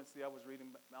people wouldn't see I was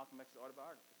reading Malcolm X's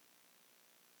autobiography.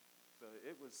 So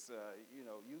it was,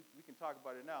 we can talk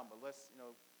about it now, but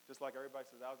just like everybody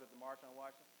says, I was at the March on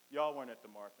Washington. Y'all weren't at the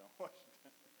March on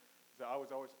Washington. So I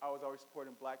was always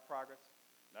supporting black progress.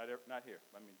 Not here,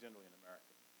 I mean generally in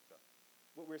America. So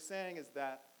what we're saying is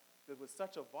that there was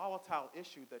such a volatile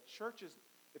issue that churches,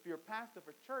 if you're a pastor of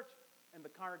a church and the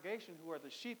congregation who are the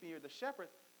sheep and you're the shepherd,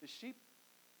 the sheep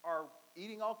are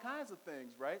eating all kinds of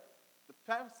things, right?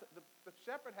 The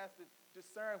shepherd has to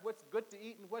discern what's good to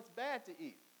eat and what's bad to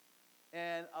eat.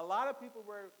 And a lot of people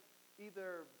were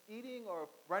either eating or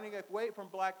running away from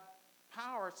black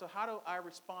power, so how do I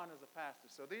respond as a pastor?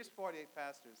 So these 48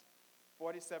 pastors,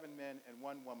 47 men and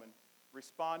 1 woman,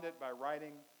 responded by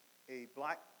writing a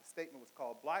statement was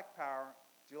called Black Power,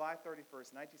 July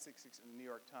 31st, 1966 in the New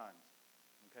York Times,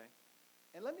 okay?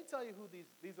 And let me tell you who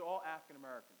these are all African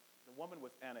Americans. The woman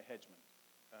was Anna Hedgeman.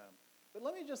 But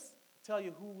let me just tell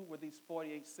you who were these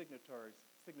 48 signatories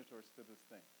to this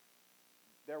thing.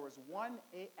 There was 1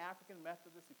 African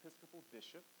Methodist Episcopal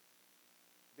bishop.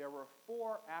 There were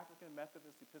 4 African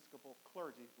Methodist Episcopal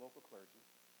clergy, local clergy.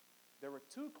 There were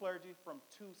 2 clergy from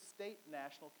 2 state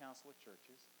national council of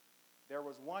churches. There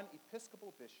was 1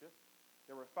 Episcopal bishop.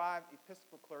 There were 5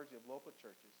 Episcopal clergy of local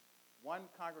churches, 1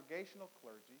 congregational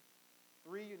clergy,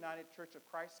 3 United Church of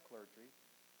Christ clergy,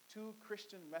 2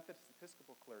 Christian Methodist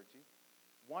Episcopal clergy,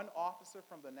 1 officer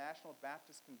from the National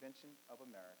Baptist Convention of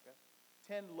America,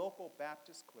 10 local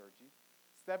Baptist clergy,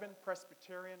 7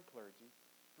 Presbyterian clergy,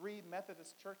 3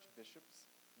 Methodist church bishops,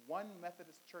 1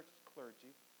 Methodist church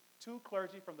clergy, 2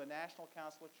 clergy from the National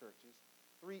Council of Churches,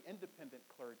 3 independent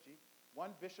clergy,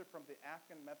 1 bishop from the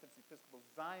African Methodist Episcopal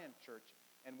Zion Church,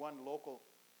 and 1 local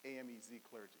AMEZ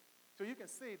clergy. So you can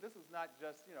see this is not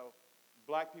just,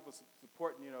 black people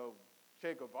supporting,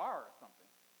 Che Guevara or something,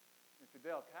 and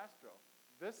Fidel Castro.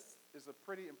 This is a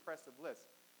pretty impressive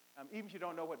list. Even if you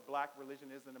don't know what black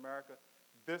religion is in America,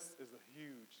 this is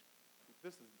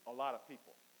a lot of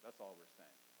people. That's all we're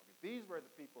saying. Okay? These were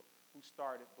the people who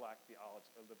started black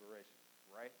theology of liberation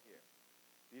right here.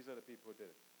 These are the people who did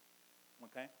it.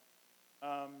 Okay?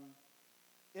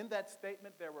 In that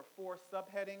statement, there were 4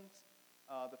 subheadings.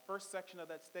 The first section of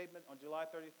that statement on July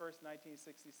 31st,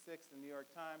 1966, in the New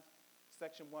York Times,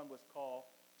 section 1 was called,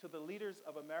 "To the Leaders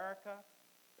of America,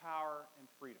 Power and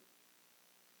Freedom."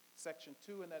 Section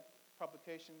 2 in that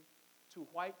publication, "To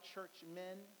White Church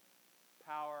Men,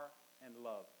 Power and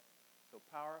Love." So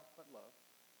power but love.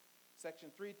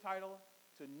 Section 3 title,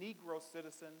 "To Negro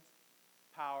Citizens,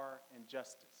 Power and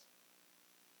Justice."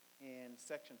 And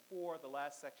section 4, the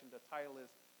last section, the title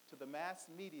is, "To the Mass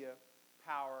Media,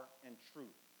 Power and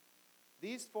Truth."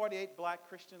 These 48 black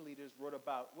Christian leaders wrote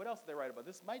about, what else did they write about?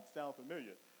 This might sound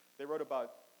familiar. They wrote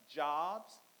about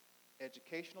jobs,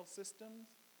 educational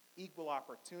systems, equal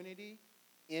opportunity,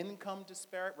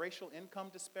 racial income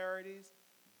disparities,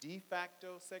 de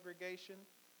facto segregation,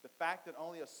 the fact that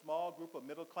only a small group of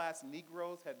middle-class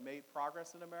Negroes had made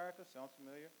progress in America, sounds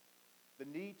familiar, the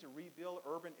need to rebuild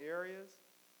urban areas,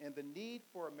 and the need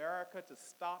for America to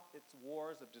stop its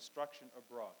wars of destruction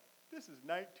abroad. This is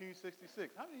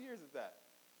 1966. How many years is that?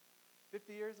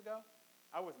 50 years ago?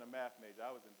 I wasn't a math major.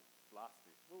 I was into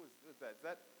philosophy. What is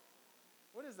that?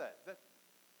 What is that? Is that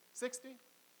 60?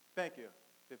 Thank you.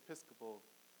 The Episcopal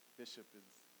bishop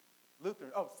is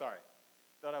Lutheran. Oh, sorry.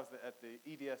 Thought I was at the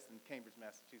EDS in Cambridge,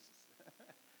 Massachusetts.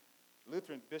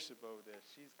 Lutheran bishop over there.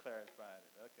 She's clarifying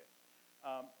it.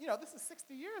 Okay. This is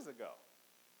 60 years ago.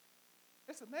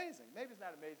 It's amazing. Maybe it's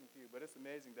not amazing to you, but it's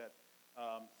amazing that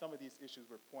some of these issues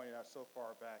were pointed out so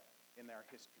far back in our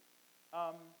history.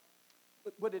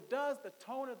 But what it does, the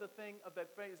tone of the thing, of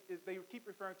that phrase, is they keep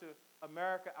referring to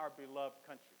America, our beloved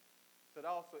country. So that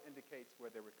also indicates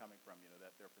where they were coming from,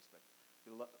 that their perspective.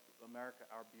 America,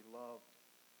 our beloved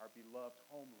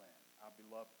homeland, our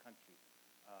beloved country.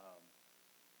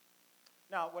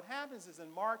 Now, what happens is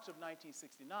in March of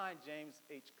 1969, James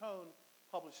H. Cone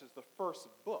publishes the first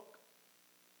book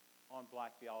on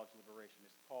black theology liberation.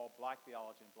 It's called Black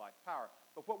Theology and Black Power.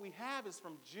 But what we have is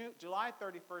from July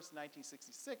 31st,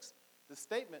 1966, the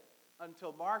statement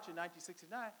until March of 1969,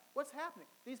 what's happening?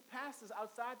 These pastors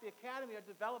outside the academy are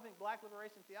developing black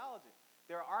liberation theology.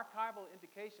 There are archival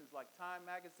indications like Time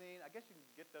magazine. I guess you can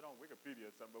get that on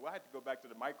Wikipedia or something, but I had to go back to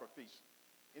the microfiche.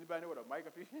 Anybody know what a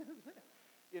microfiche is?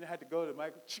 I had to go to the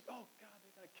microfiche. Oh, God,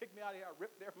 they're going to kick me out of here. I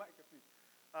ripped their microfiche.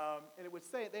 And it would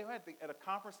say, they had at a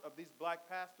conference of these black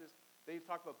pastors, they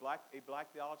talked about a black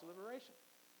theology liberation.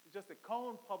 It's just that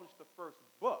Cone published the first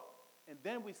book. And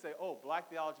then we say, oh, black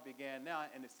theology began now,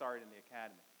 and it started in the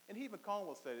academy. And even Cone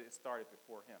will say that it started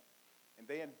before him. And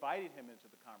they invited him into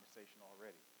the conversation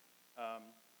already.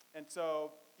 And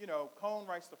so, Cone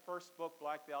writes the first book,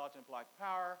 Black Theology and Black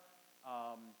Power,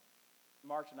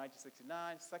 March of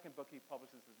 1969. Second book he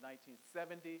publishes is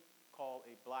 1970, called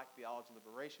A Black Theology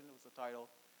Liberation, was the title.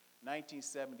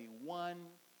 1971,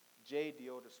 J.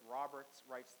 Deotis Roberts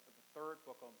writes the third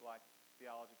book on black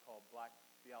theology called Black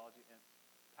Theology and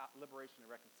Liberation and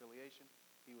Reconciliation.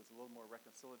 He was a little more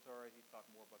reconciliatory. He talked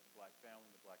more about the black family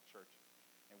and the black church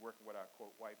and working with our,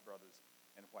 quote, white brothers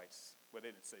and whites. Well, they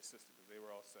didn't say sister because they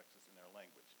were all sexist in their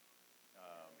language.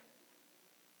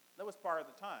 That was part of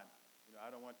the time. I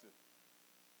don't want to,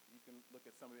 you can look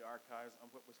at some of the archives on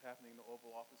what was happening in the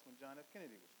Oval Office when John F.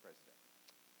 Kennedy was president.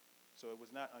 So it was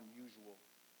not unusual,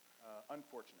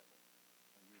 unfortunately.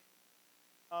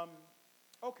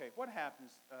 Okay, what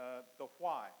happens, the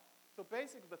why? So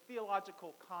basically the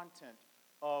theological content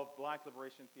of black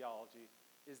liberation theology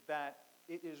is that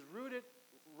it is rooted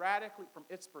radically from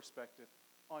its perspective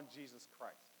on Jesus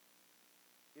Christ.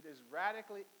 It is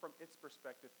radically, from its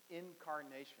perspective,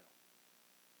 incarnational.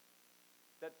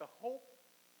 That the hope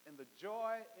and the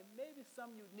joy and maybe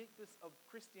some uniqueness of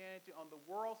Christianity on the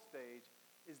world stage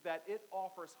is that it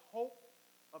offers hope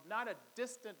of not a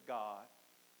distant God,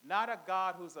 not a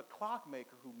God who's a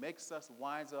clockmaker who makes us,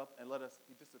 winds up, and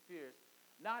he disappears.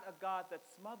 Not a God that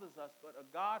smothers us, but a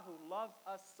God who loves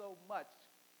us so much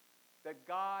that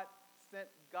God sent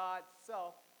God's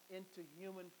self into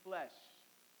human flesh,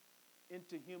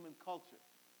 into human culture.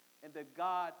 And that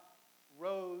God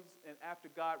rose, and after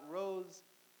God rose,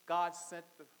 God sent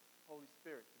the Holy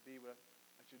Spirit to be with us.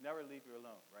 I should never leave you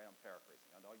alone, right? I'm paraphrasing.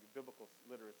 I know you biblical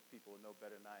literate people know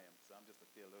better than I am, so I'm just a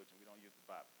theologian. We don't use the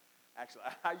Bible. Actually,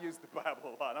 I use the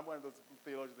Bible a lot. I'm one of those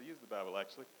theologians that use the Bible,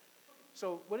 actually.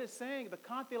 So what it's saying, the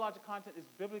theological content is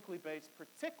biblically based,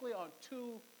 particularly on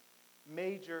two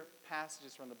major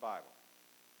passages from the Bible.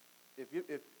 If you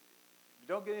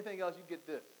don't get anything else, you get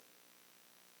this.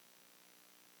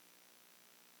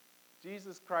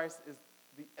 Jesus Christ is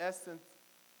the essence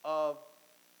of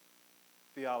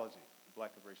theology,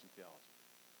 black liberation theology,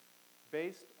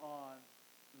 based on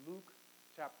Luke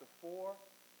chapter 4,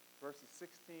 verses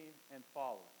 16 and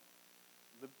following.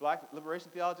 The black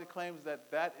liberation theology claims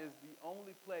that is the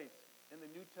only place in the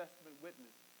New Testament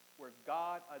witness where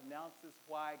God announces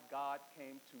why God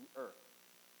came to earth.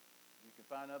 You can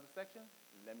find another section,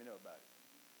 let me know about it.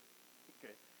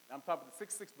 Okay, now I'm talking about the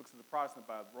 66 books of the Protestant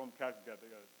Bible. The Roman Catholic they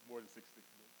got more than 66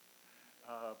 books.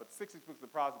 But the 66 books of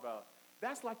the Protestant Bible,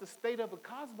 that's like the state of the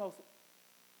cosmos.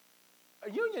 A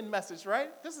union message,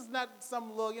 right? This is not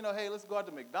some little, hey, let's go out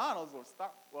to McDonald's or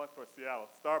for Seattle,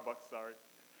 Starbucks, sorry.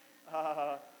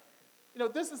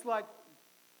 This is like,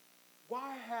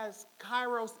 why has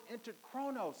Kairos entered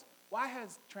Chronos? Why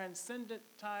has transcendent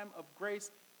time of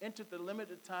grace entered the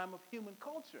limited time of human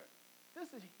culture?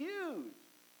 This is huge.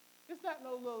 It's not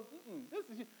no little, this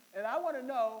is huge. And I want to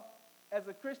know, as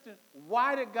a Christian,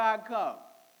 why did God come?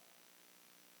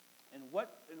 And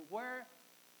where,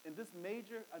 in this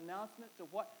major announcement to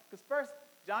what? Because first,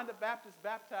 John the Baptist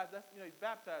baptized, he's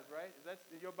baptized, right? Is that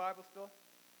in your Bible still?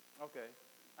 Okay.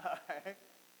 All right.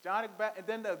 John the Baptist, and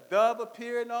then the dove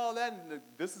appeared and all that, and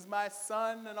this is my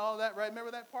son and all that, right?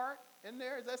 Remember that part in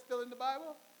there? Is that still in the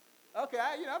Bible? Okay,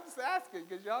 I'm just asking,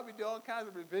 because y'all be doing all kinds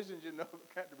of revisions,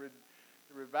 kind of the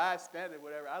Revised Standard,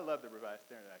 whatever. I love the Revised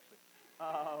Standard, actually.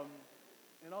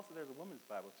 And also there's a woman's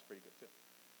Bible, which is pretty good, too.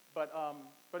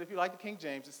 But if you like the King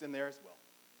James, it's in there as well.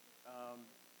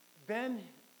 Then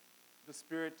the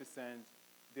Spirit descends,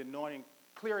 the anointing,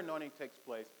 clear anointing takes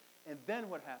place, and then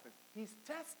what happens? He's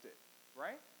tested,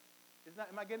 right?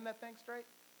 Am I getting that thing straight?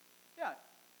 Yeah,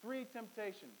 3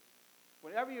 temptations.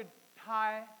 Whenever you're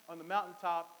high on the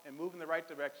mountaintop and move in the right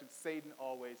direction, Satan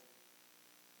always,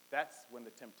 that's when the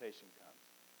temptation comes.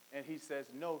 and he says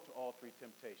no to all three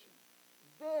temptations.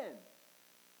 Then,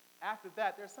 after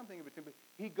that, there's something in between.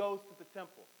 He goes to the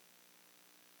temple,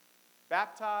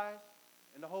 baptized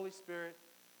in the Holy Spirit,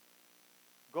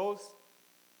 goes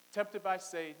tempted by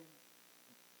Satan,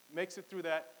 makes it through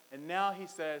that, and now he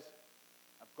says,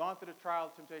 I've gone through the trial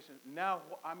of temptation. Now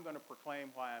I'm going to proclaim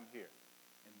why I'm here.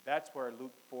 And that's where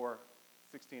Luke 4:16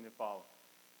 and following.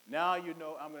 Now you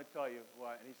know I'm going to tell you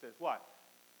why. And he says, why?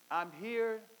 I'm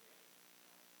here.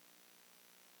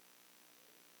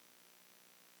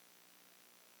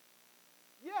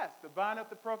 Yes, to bind up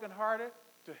the brokenhearted,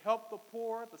 to help the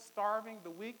poor, the starving, the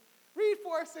weak. Read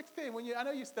 4:16. I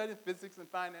know you studied physics and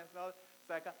finance and all that,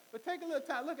 psychology, but take a little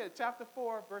time. Look at it, chapter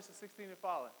 4, verses 16 and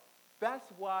following. That's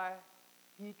why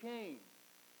he came,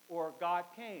 or God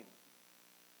came.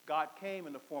 God came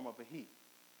in the form of a he,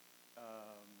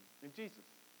 in Jesus.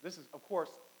 This is, of course,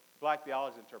 black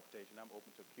theology interpretation. I'm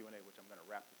open to Q&A, which I'm going to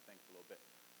wrap this thing a little bit.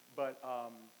 But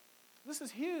this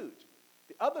is huge.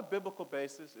 The other biblical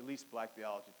basis, at least black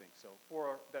theology thinks so,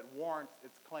 that warrants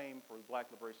its claim for black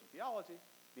liberation theology,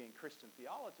 being Christian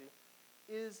theology,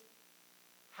 is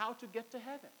how to get to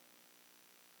heaven.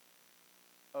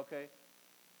 Okay?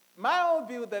 My own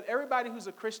view is that everybody who's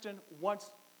a Christian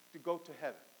wants to go to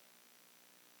heaven.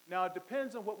 Now, it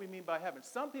depends on what we mean by heaven.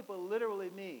 Some people literally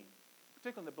mean,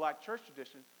 particularly in the black church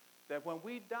tradition, that when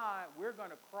we die, we're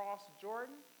going to cross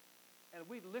Jordan, and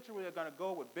we literally are going to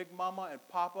go with Big Mama and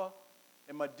Papa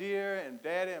and my dear and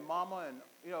Daddy and Mama and,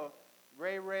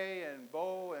 Ray Ray and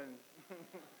Bo and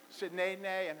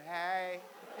Shanae and Hey.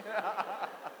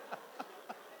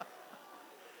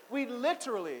 We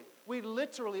literally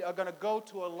are going to go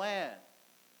to a land,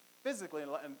 physically.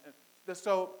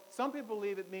 So some people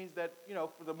believe it means that,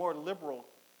 for the more liberal,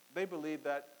 they believe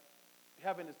that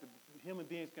heaven is human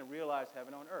beings can realize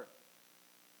heaven on earth.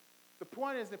 The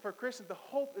point is that for Christians, the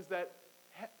hope is that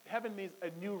heaven means a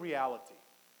new reality.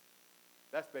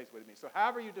 That's basically what it means. So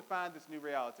however you define this new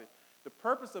reality, the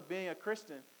purpose of being a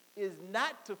Christian is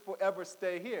not to forever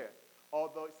stay here.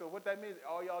 So what that means,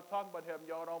 all y'all talking about heaven,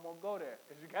 y'all don't want to go there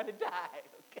because you got to die,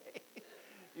 okay?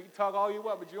 You can talk all you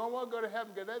want, but you don't want to go to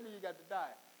heaven because that means you got to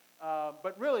die.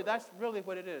 But really, that's really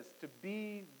what it is, to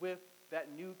be with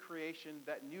that new creation,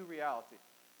 that new reality.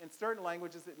 In certain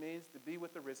languages, it means to be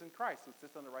with the risen Christ who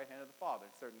sits on the right hand of the Father.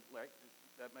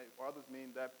 Or others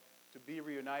mean that to be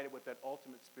reunited with that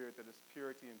ultimate spirit that is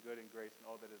purity and good and grace and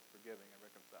all that is forgiving and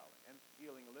reconciling and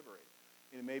healing and liberating.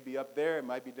 And it may be up there, it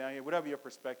might be down here, whatever your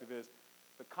perspective is.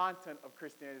 The content of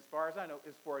Christianity, as far as I know,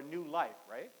 is for a new life,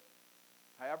 right?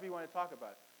 However you want to talk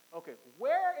about it. Okay,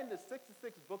 where in the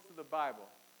 66 books of the Bible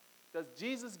does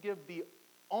Jesus give the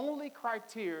only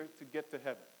criteria to get to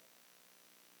heaven?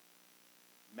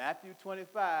 Matthew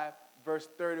 25, verse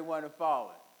 31 and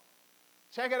following.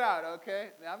 Check it out, okay?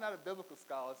 Now, I'm not a biblical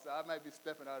scholar, so I might be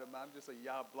stepping out of I'm just a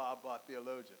yah, blah, blah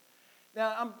theologian.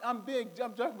 Now, I'm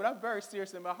joking, but I'm very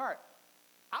serious in my heart.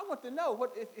 I want to know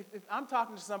if I'm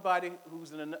talking to somebody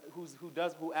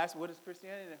who asks what is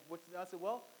Christianity, and I said,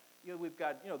 well, we've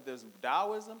got there's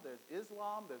Taoism, there's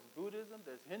Islam, there's Buddhism,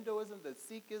 there's Hinduism, there's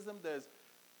Sikhism, there's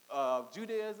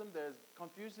Judaism, there's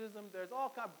Confucianism, there's all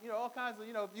kinds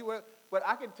of But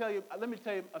I can tell you. Let me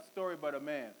tell you a story about a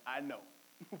man I know.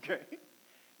 Okay,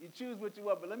 you choose what you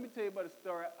want, but let me tell you about a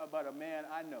story about a man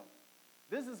I know.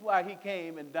 This is why he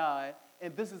came and died,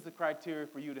 and this is the criteria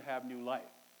for you to have new life.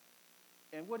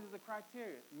 And what is the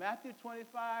criteria? Matthew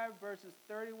 25, verses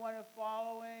 31 and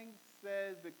following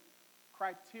says the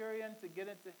criterion to get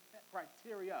into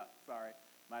criteria. Sorry,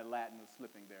 my Latin was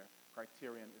slipping there.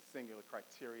 Criterion is singular,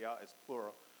 criteria is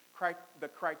plural. The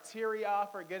criteria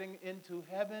for getting into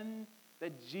heaven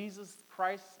that Jesus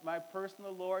Christ, my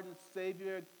personal Lord and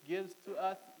Savior, gives to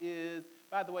us is,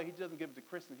 by the way, he doesn't give it to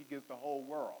Christians, he gives the whole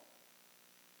world.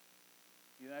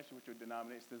 You know, actually what your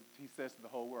denomination says, he says to the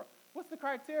whole world. What's the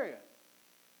criteria?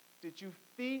 Did you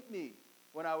feed me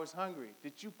when I was hungry?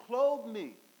 Did you clothe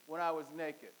me when I was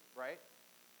naked, right?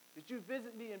 Did you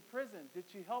visit me in prison? Did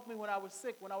you help me when I was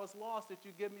sick? When I was lost, did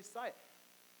you give me sight?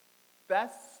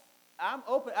 I'm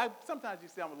open. Sometimes you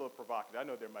say I'm a little provocative. I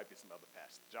know there might be some other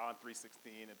passages. John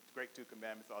 3:16 and the great two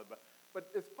commandments, all that. But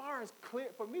as far as clear,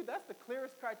 for me, that's the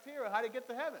clearest criteria how to get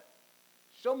to heaven.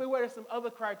 Show me where there's some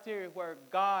other criteria where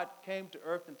God came to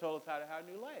earth and told us how to have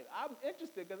a new life. I'm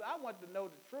interested because I want to know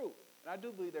the truth. And I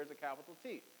do believe there's a capital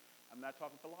T. I'm not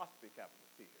talking philosophy, capital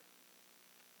T here.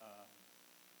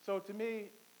 So to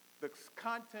me, the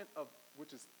content of,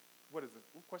 what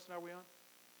question are we on?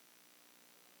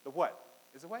 The what?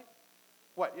 Is it what?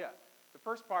 What, yeah. The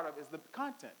first part of it is the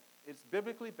content. It's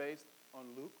biblically based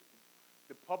on Luke,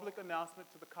 the public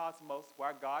announcement to the cosmos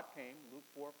why God came, Luke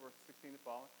 4, verse 16 and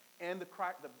following, And the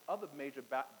other major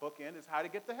bookend is how to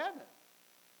get to heaven.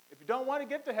 If you don't want to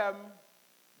get to heaven,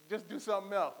 just do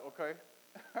something else, okay?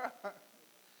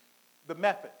 The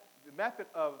method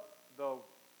of the,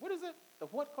 what is it? The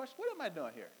what question? What am I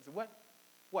doing here? Is it what?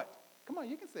 What? Come on,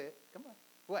 you can say it. Come on.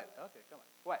 What? Okay, come on.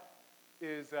 What?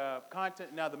 Is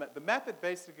content. Now, the method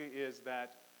basically is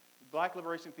that Black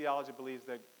liberation theology believes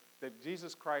that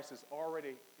Jesus Christ is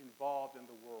already involved in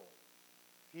the world,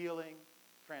 healing,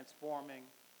 transforming,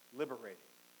 liberating.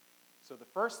 So the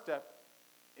first step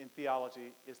in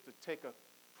theology is to take a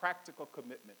practical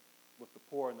commitment with the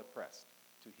poor and the oppressed,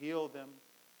 to heal them,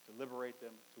 to liberate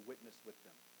them, to witness with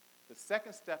them. The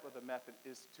second step of the method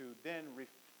is to then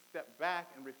step back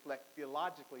and reflect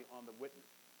theologically on the witness.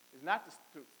 It's not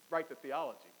to write the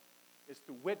theology, it's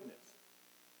to witness.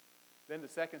 Then the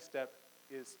second step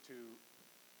is to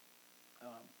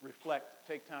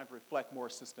take time to reflect more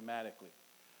systematically.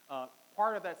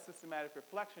 Part of that systematic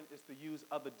reflection is to use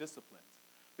other disciplines.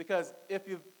 Because if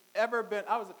you've ever been,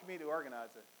 I was a community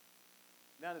organizer.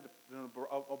 Now that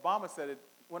Obama said it,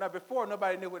 before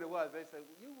nobody knew what it was. They said,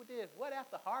 well, you did what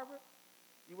after Harvard?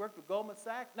 You worked with Goldman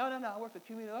Sachs? No, I worked with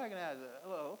community organizer.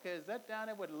 Oh, okay, is that down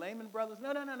there with Lehman Brothers?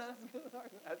 No, that's a community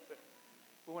organizer.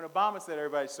 But when Obama said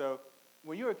everybody, so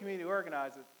when you're a community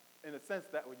organizer, in a sense,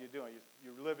 that's what you're doing.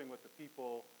 You're living with the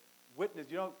people, witness.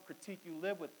 You don't critique, you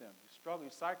live with them. You struggle,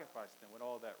 you sacrifice them with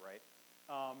all that, right?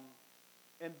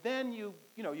 And then you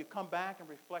come back and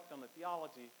reflect on the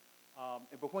theology.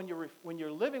 But when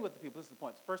you're living with the people, this is the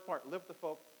point. First part, live with the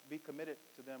folk, be committed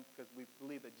to them because we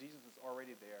believe that Jesus is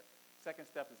already there. Second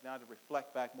step is now to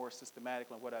reflect back more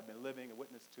systematically on what I've been living and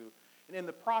witness to. And in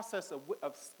the process of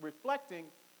reflecting,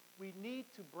 we need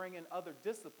to bring in other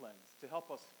disciplines to help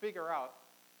us figure out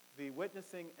the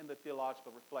witnessing and the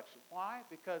theological reflection. Why?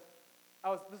 Because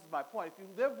this is my point.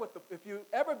 If you've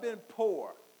ever been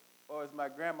poor, or as my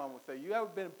grandma would say, you ever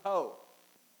been poor,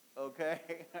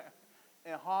 okay,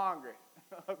 and hungry,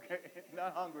 okay,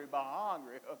 not hungry, but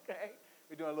hungry, okay.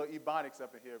 We're doing a little ebonics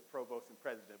up in here, provost and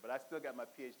president, but I still got my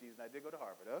PhDs, and I did go to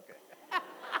Harvard, okay.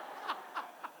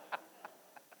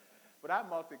 But I'm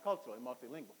multicultural and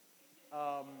multilingual.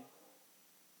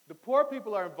 The poor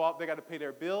people are involved. They got to pay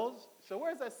their bills. So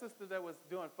where's that sister that was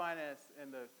doing finance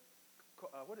in the,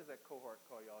 what is that cohort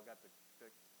called, y'all? Got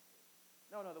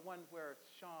the one where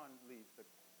Sean leads, the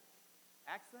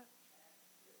accent?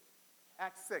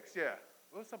 Act 6, yeah.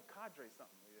 It was some cadre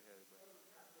something.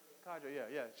 Cadre,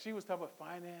 yeah. She was talking about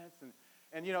finance, and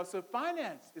so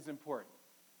finance is important,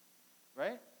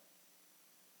 right?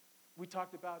 We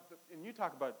talked about, and you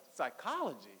talk about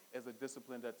psychology as a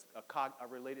discipline that's a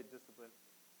related discipline.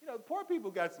 Poor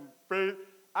people got some faith.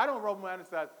 I don't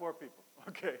romanticize poor people,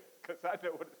 okay, because I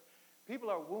know people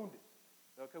are wounded.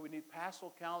 Okay, we need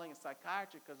pastoral counseling and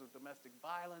psychiatry because of domestic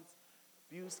violence,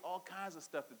 abuse, all kinds of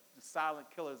stuff. The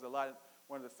silent killers,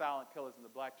 one of the silent killers in the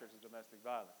black church is domestic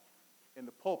violence in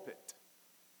the pulpit.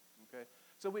 Okay,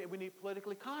 so we need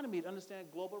political economy to understand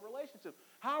global relationships.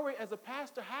 How are we, as a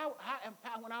pastor,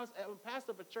 when I was a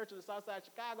pastor of a church in the south side of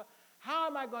Chicago, how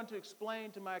am I going to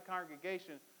explain to my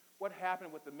congregation what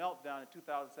happened with the meltdown in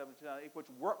 2007, 2008, which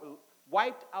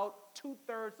wiped out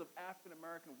 2/3 of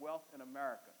African-American wealth in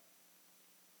America?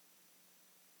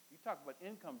 You talk about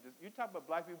income, you talk about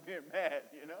black people being mad,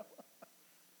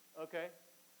 Okay?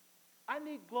 I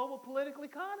need global political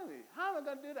economy. How am I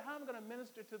going to do that? How am I going to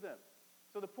minister to them?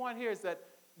 So the point here is that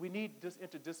we need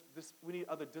we need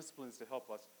other disciplines to help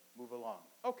us move along.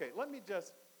 Okay, let me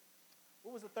just,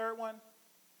 what was the third one?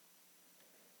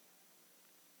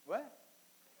 What?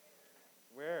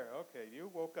 Where? Okay, you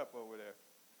woke up over there.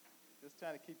 Just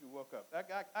trying to keep you woke up.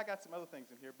 I got some other things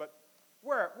in here, but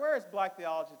where is black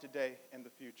theology today and the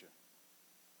future?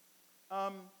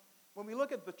 When we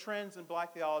look at the trends in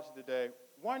black theology today,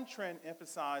 one trend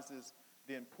emphasizes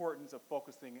the importance of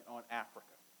focusing on Africa.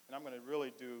 And I'm going to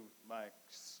really do my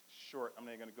short, I'm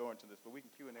not going to go into this, but we can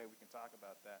Q&A, we can talk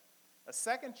about that. A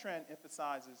second trend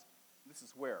emphasizes, this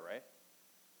is where, right?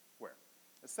 Where?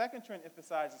 The second trend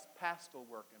emphasizes pastoral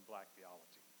work in black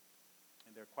theology.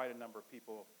 And there are quite a number of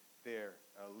people there,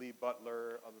 Lee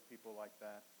Butler, other people like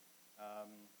that.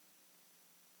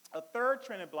 A third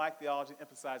trend in black theology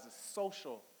emphasizes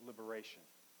social liberation.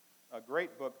 A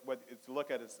great book, to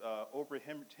look at is Oprah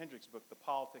Hendricks' book, The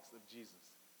Politics of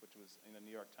Jesus, which was in the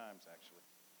New York Times, actually.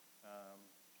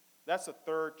 That's a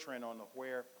third trend on the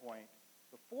where point.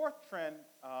 The fourth trend,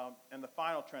 and the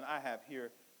final trend I have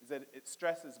here, is that it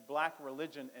stresses black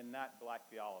religion and not black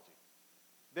theology.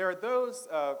 There are those,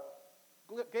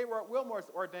 Gabriel Wilmore is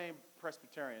ordained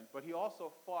Presbyterian, but he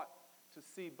also fought to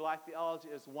see black theology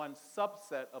as one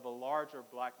subset of a larger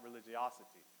black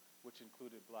religiosity, which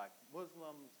included black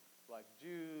Muslims, Black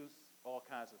Jews, all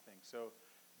kinds of things. So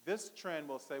this trend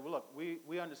will say, well, look,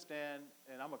 we understand,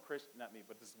 and I'm a Christian, not me,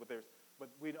 but this is what there's, but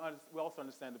we also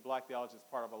understand that black theology is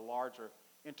part of a larger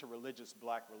interreligious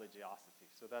black religiosity.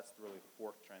 So that's really the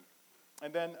fourth trend.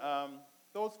 And then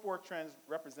those four trends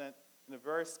represent, in a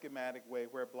very schematic way,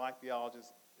 where black theology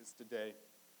is today.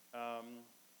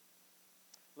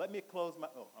 Let me close my,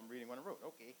 I'm reading what I wrote,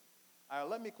 okay.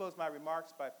 Let me close my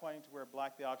remarks by pointing to where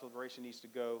black theological liberation needs to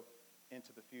go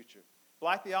into the future.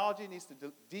 Black theology needs to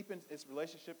deepen its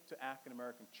relationship to African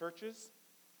American churches.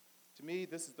 To me,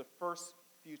 this is the first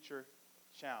future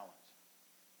challenge.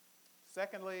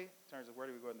 Secondly, in terms of where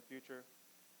do we go in the future,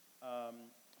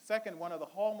 second, one of the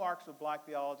hallmarks of black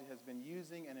theology has been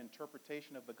using an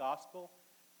interpretation of the gospel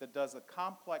that does a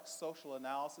complex social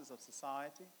analysis of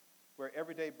society where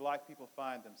everyday black people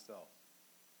find themselves.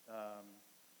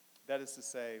 That is to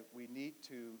say, we need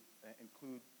to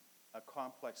include a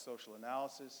complex social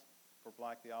analysis for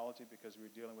black theology because we're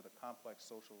dealing with a complex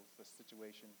social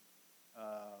situation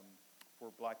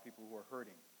for black people who are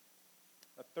hurting.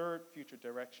 A third future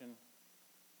direction,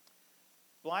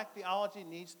 black theology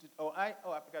needs to, I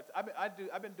forgot to,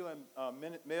 I've been doing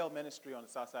male ministry on the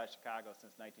south side of Chicago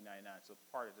since 1999, so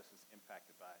part of this is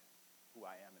impacted by who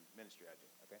I am and the ministry I do,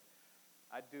 okay?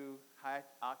 I do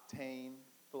high-octane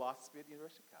philosophy at the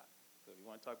University of Chicago. So if you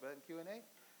want to talk about it in Q&A,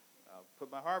 I'll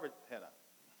put my Harvard head up.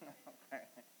 Okay.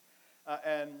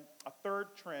 And a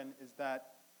third trend is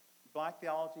that black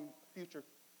theology, future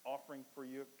offering for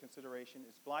your consideration,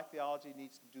 is black theology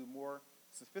needs to do more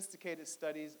sophisticated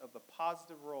studies of the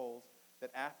positive roles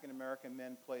that African American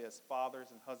men play as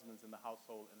fathers and husbands in the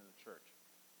household and in the church.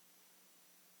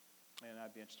 And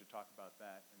I'd be interested to talk about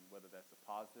that and whether that's a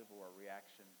positive or a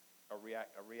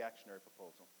reactionary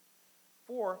proposal.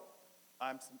 Fourth,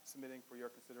 I'm submitting for your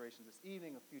consideration this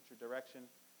evening a future direction.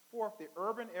 Fourth, the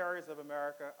urban areas of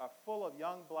America are full of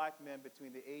young black men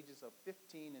between the ages of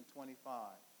 15 and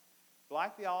 25.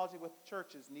 Black theology with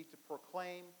churches need to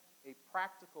proclaim a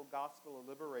practical gospel of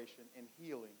liberation and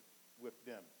healing with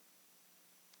them.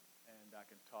 And I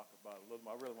can talk about a little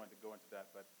more. I really wanted to go into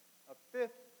that. But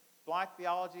fifth, black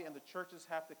theology and the churches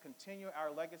have to continue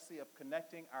our legacy of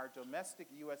connecting our domestic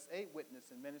USA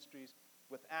witness and ministries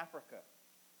with Africa.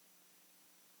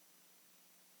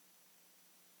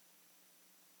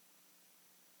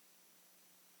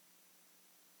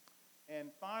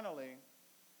 And finally,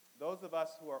 those of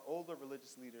us who are older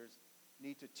religious leaders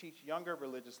need to teach younger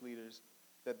religious leaders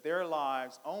that their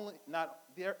lives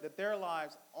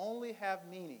only have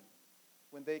meaning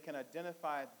when they can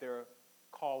identify their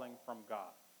calling from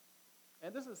God.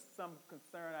 And this is some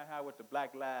concern I have with the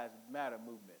Black Lives Matter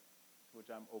movement, which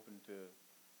I'm open to,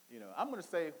 I'm going to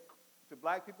say to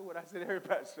black people what I say to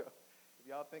everybody. So if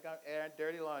y'all think I'm airing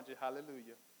dirty laundry,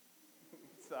 hallelujah.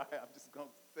 Sorry, I'm just going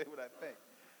to say what I think.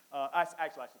 I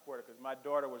support it because my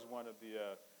daughter was one of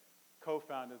the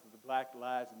co-founders of the Black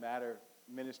Lives Matter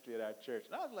ministry at our church.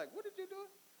 And I was like, what did you do?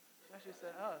 And she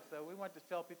said, so we want to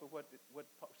tell people what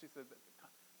she said,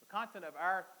 the content of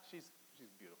she's a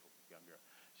beautiful young girl.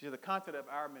 She said, the content of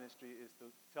our ministry is to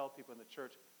tell people in the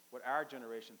church what our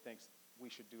generation thinks we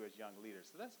should do as young leaders.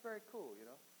 So that's very cool,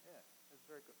 Yeah, that's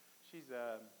very cool. She's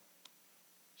 15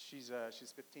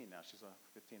 now. She's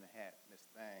 15 and a half, Miss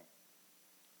Thang.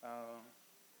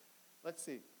 Let's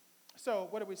see. So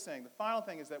what are we saying? The final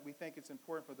thing is that we think it's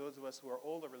important for those of us who are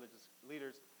older religious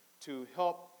leaders to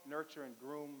help nurture and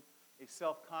groom a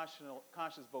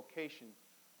self-conscious vocation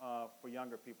for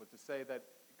younger people, to say that,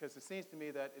 because it seems to me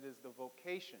that it is the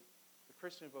vocation, the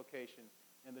Christian vocation,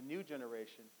 and the new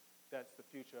generation that's the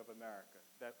future of America.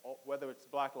 That whether it's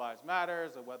Black Lives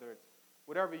Matters or whether it's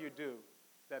whatever you do,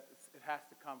 that it has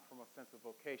to come from a sense of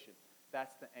vocation.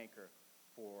 That's the anchor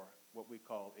for what we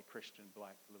call a Christian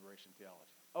black liberation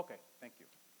theology. Okay, thank you.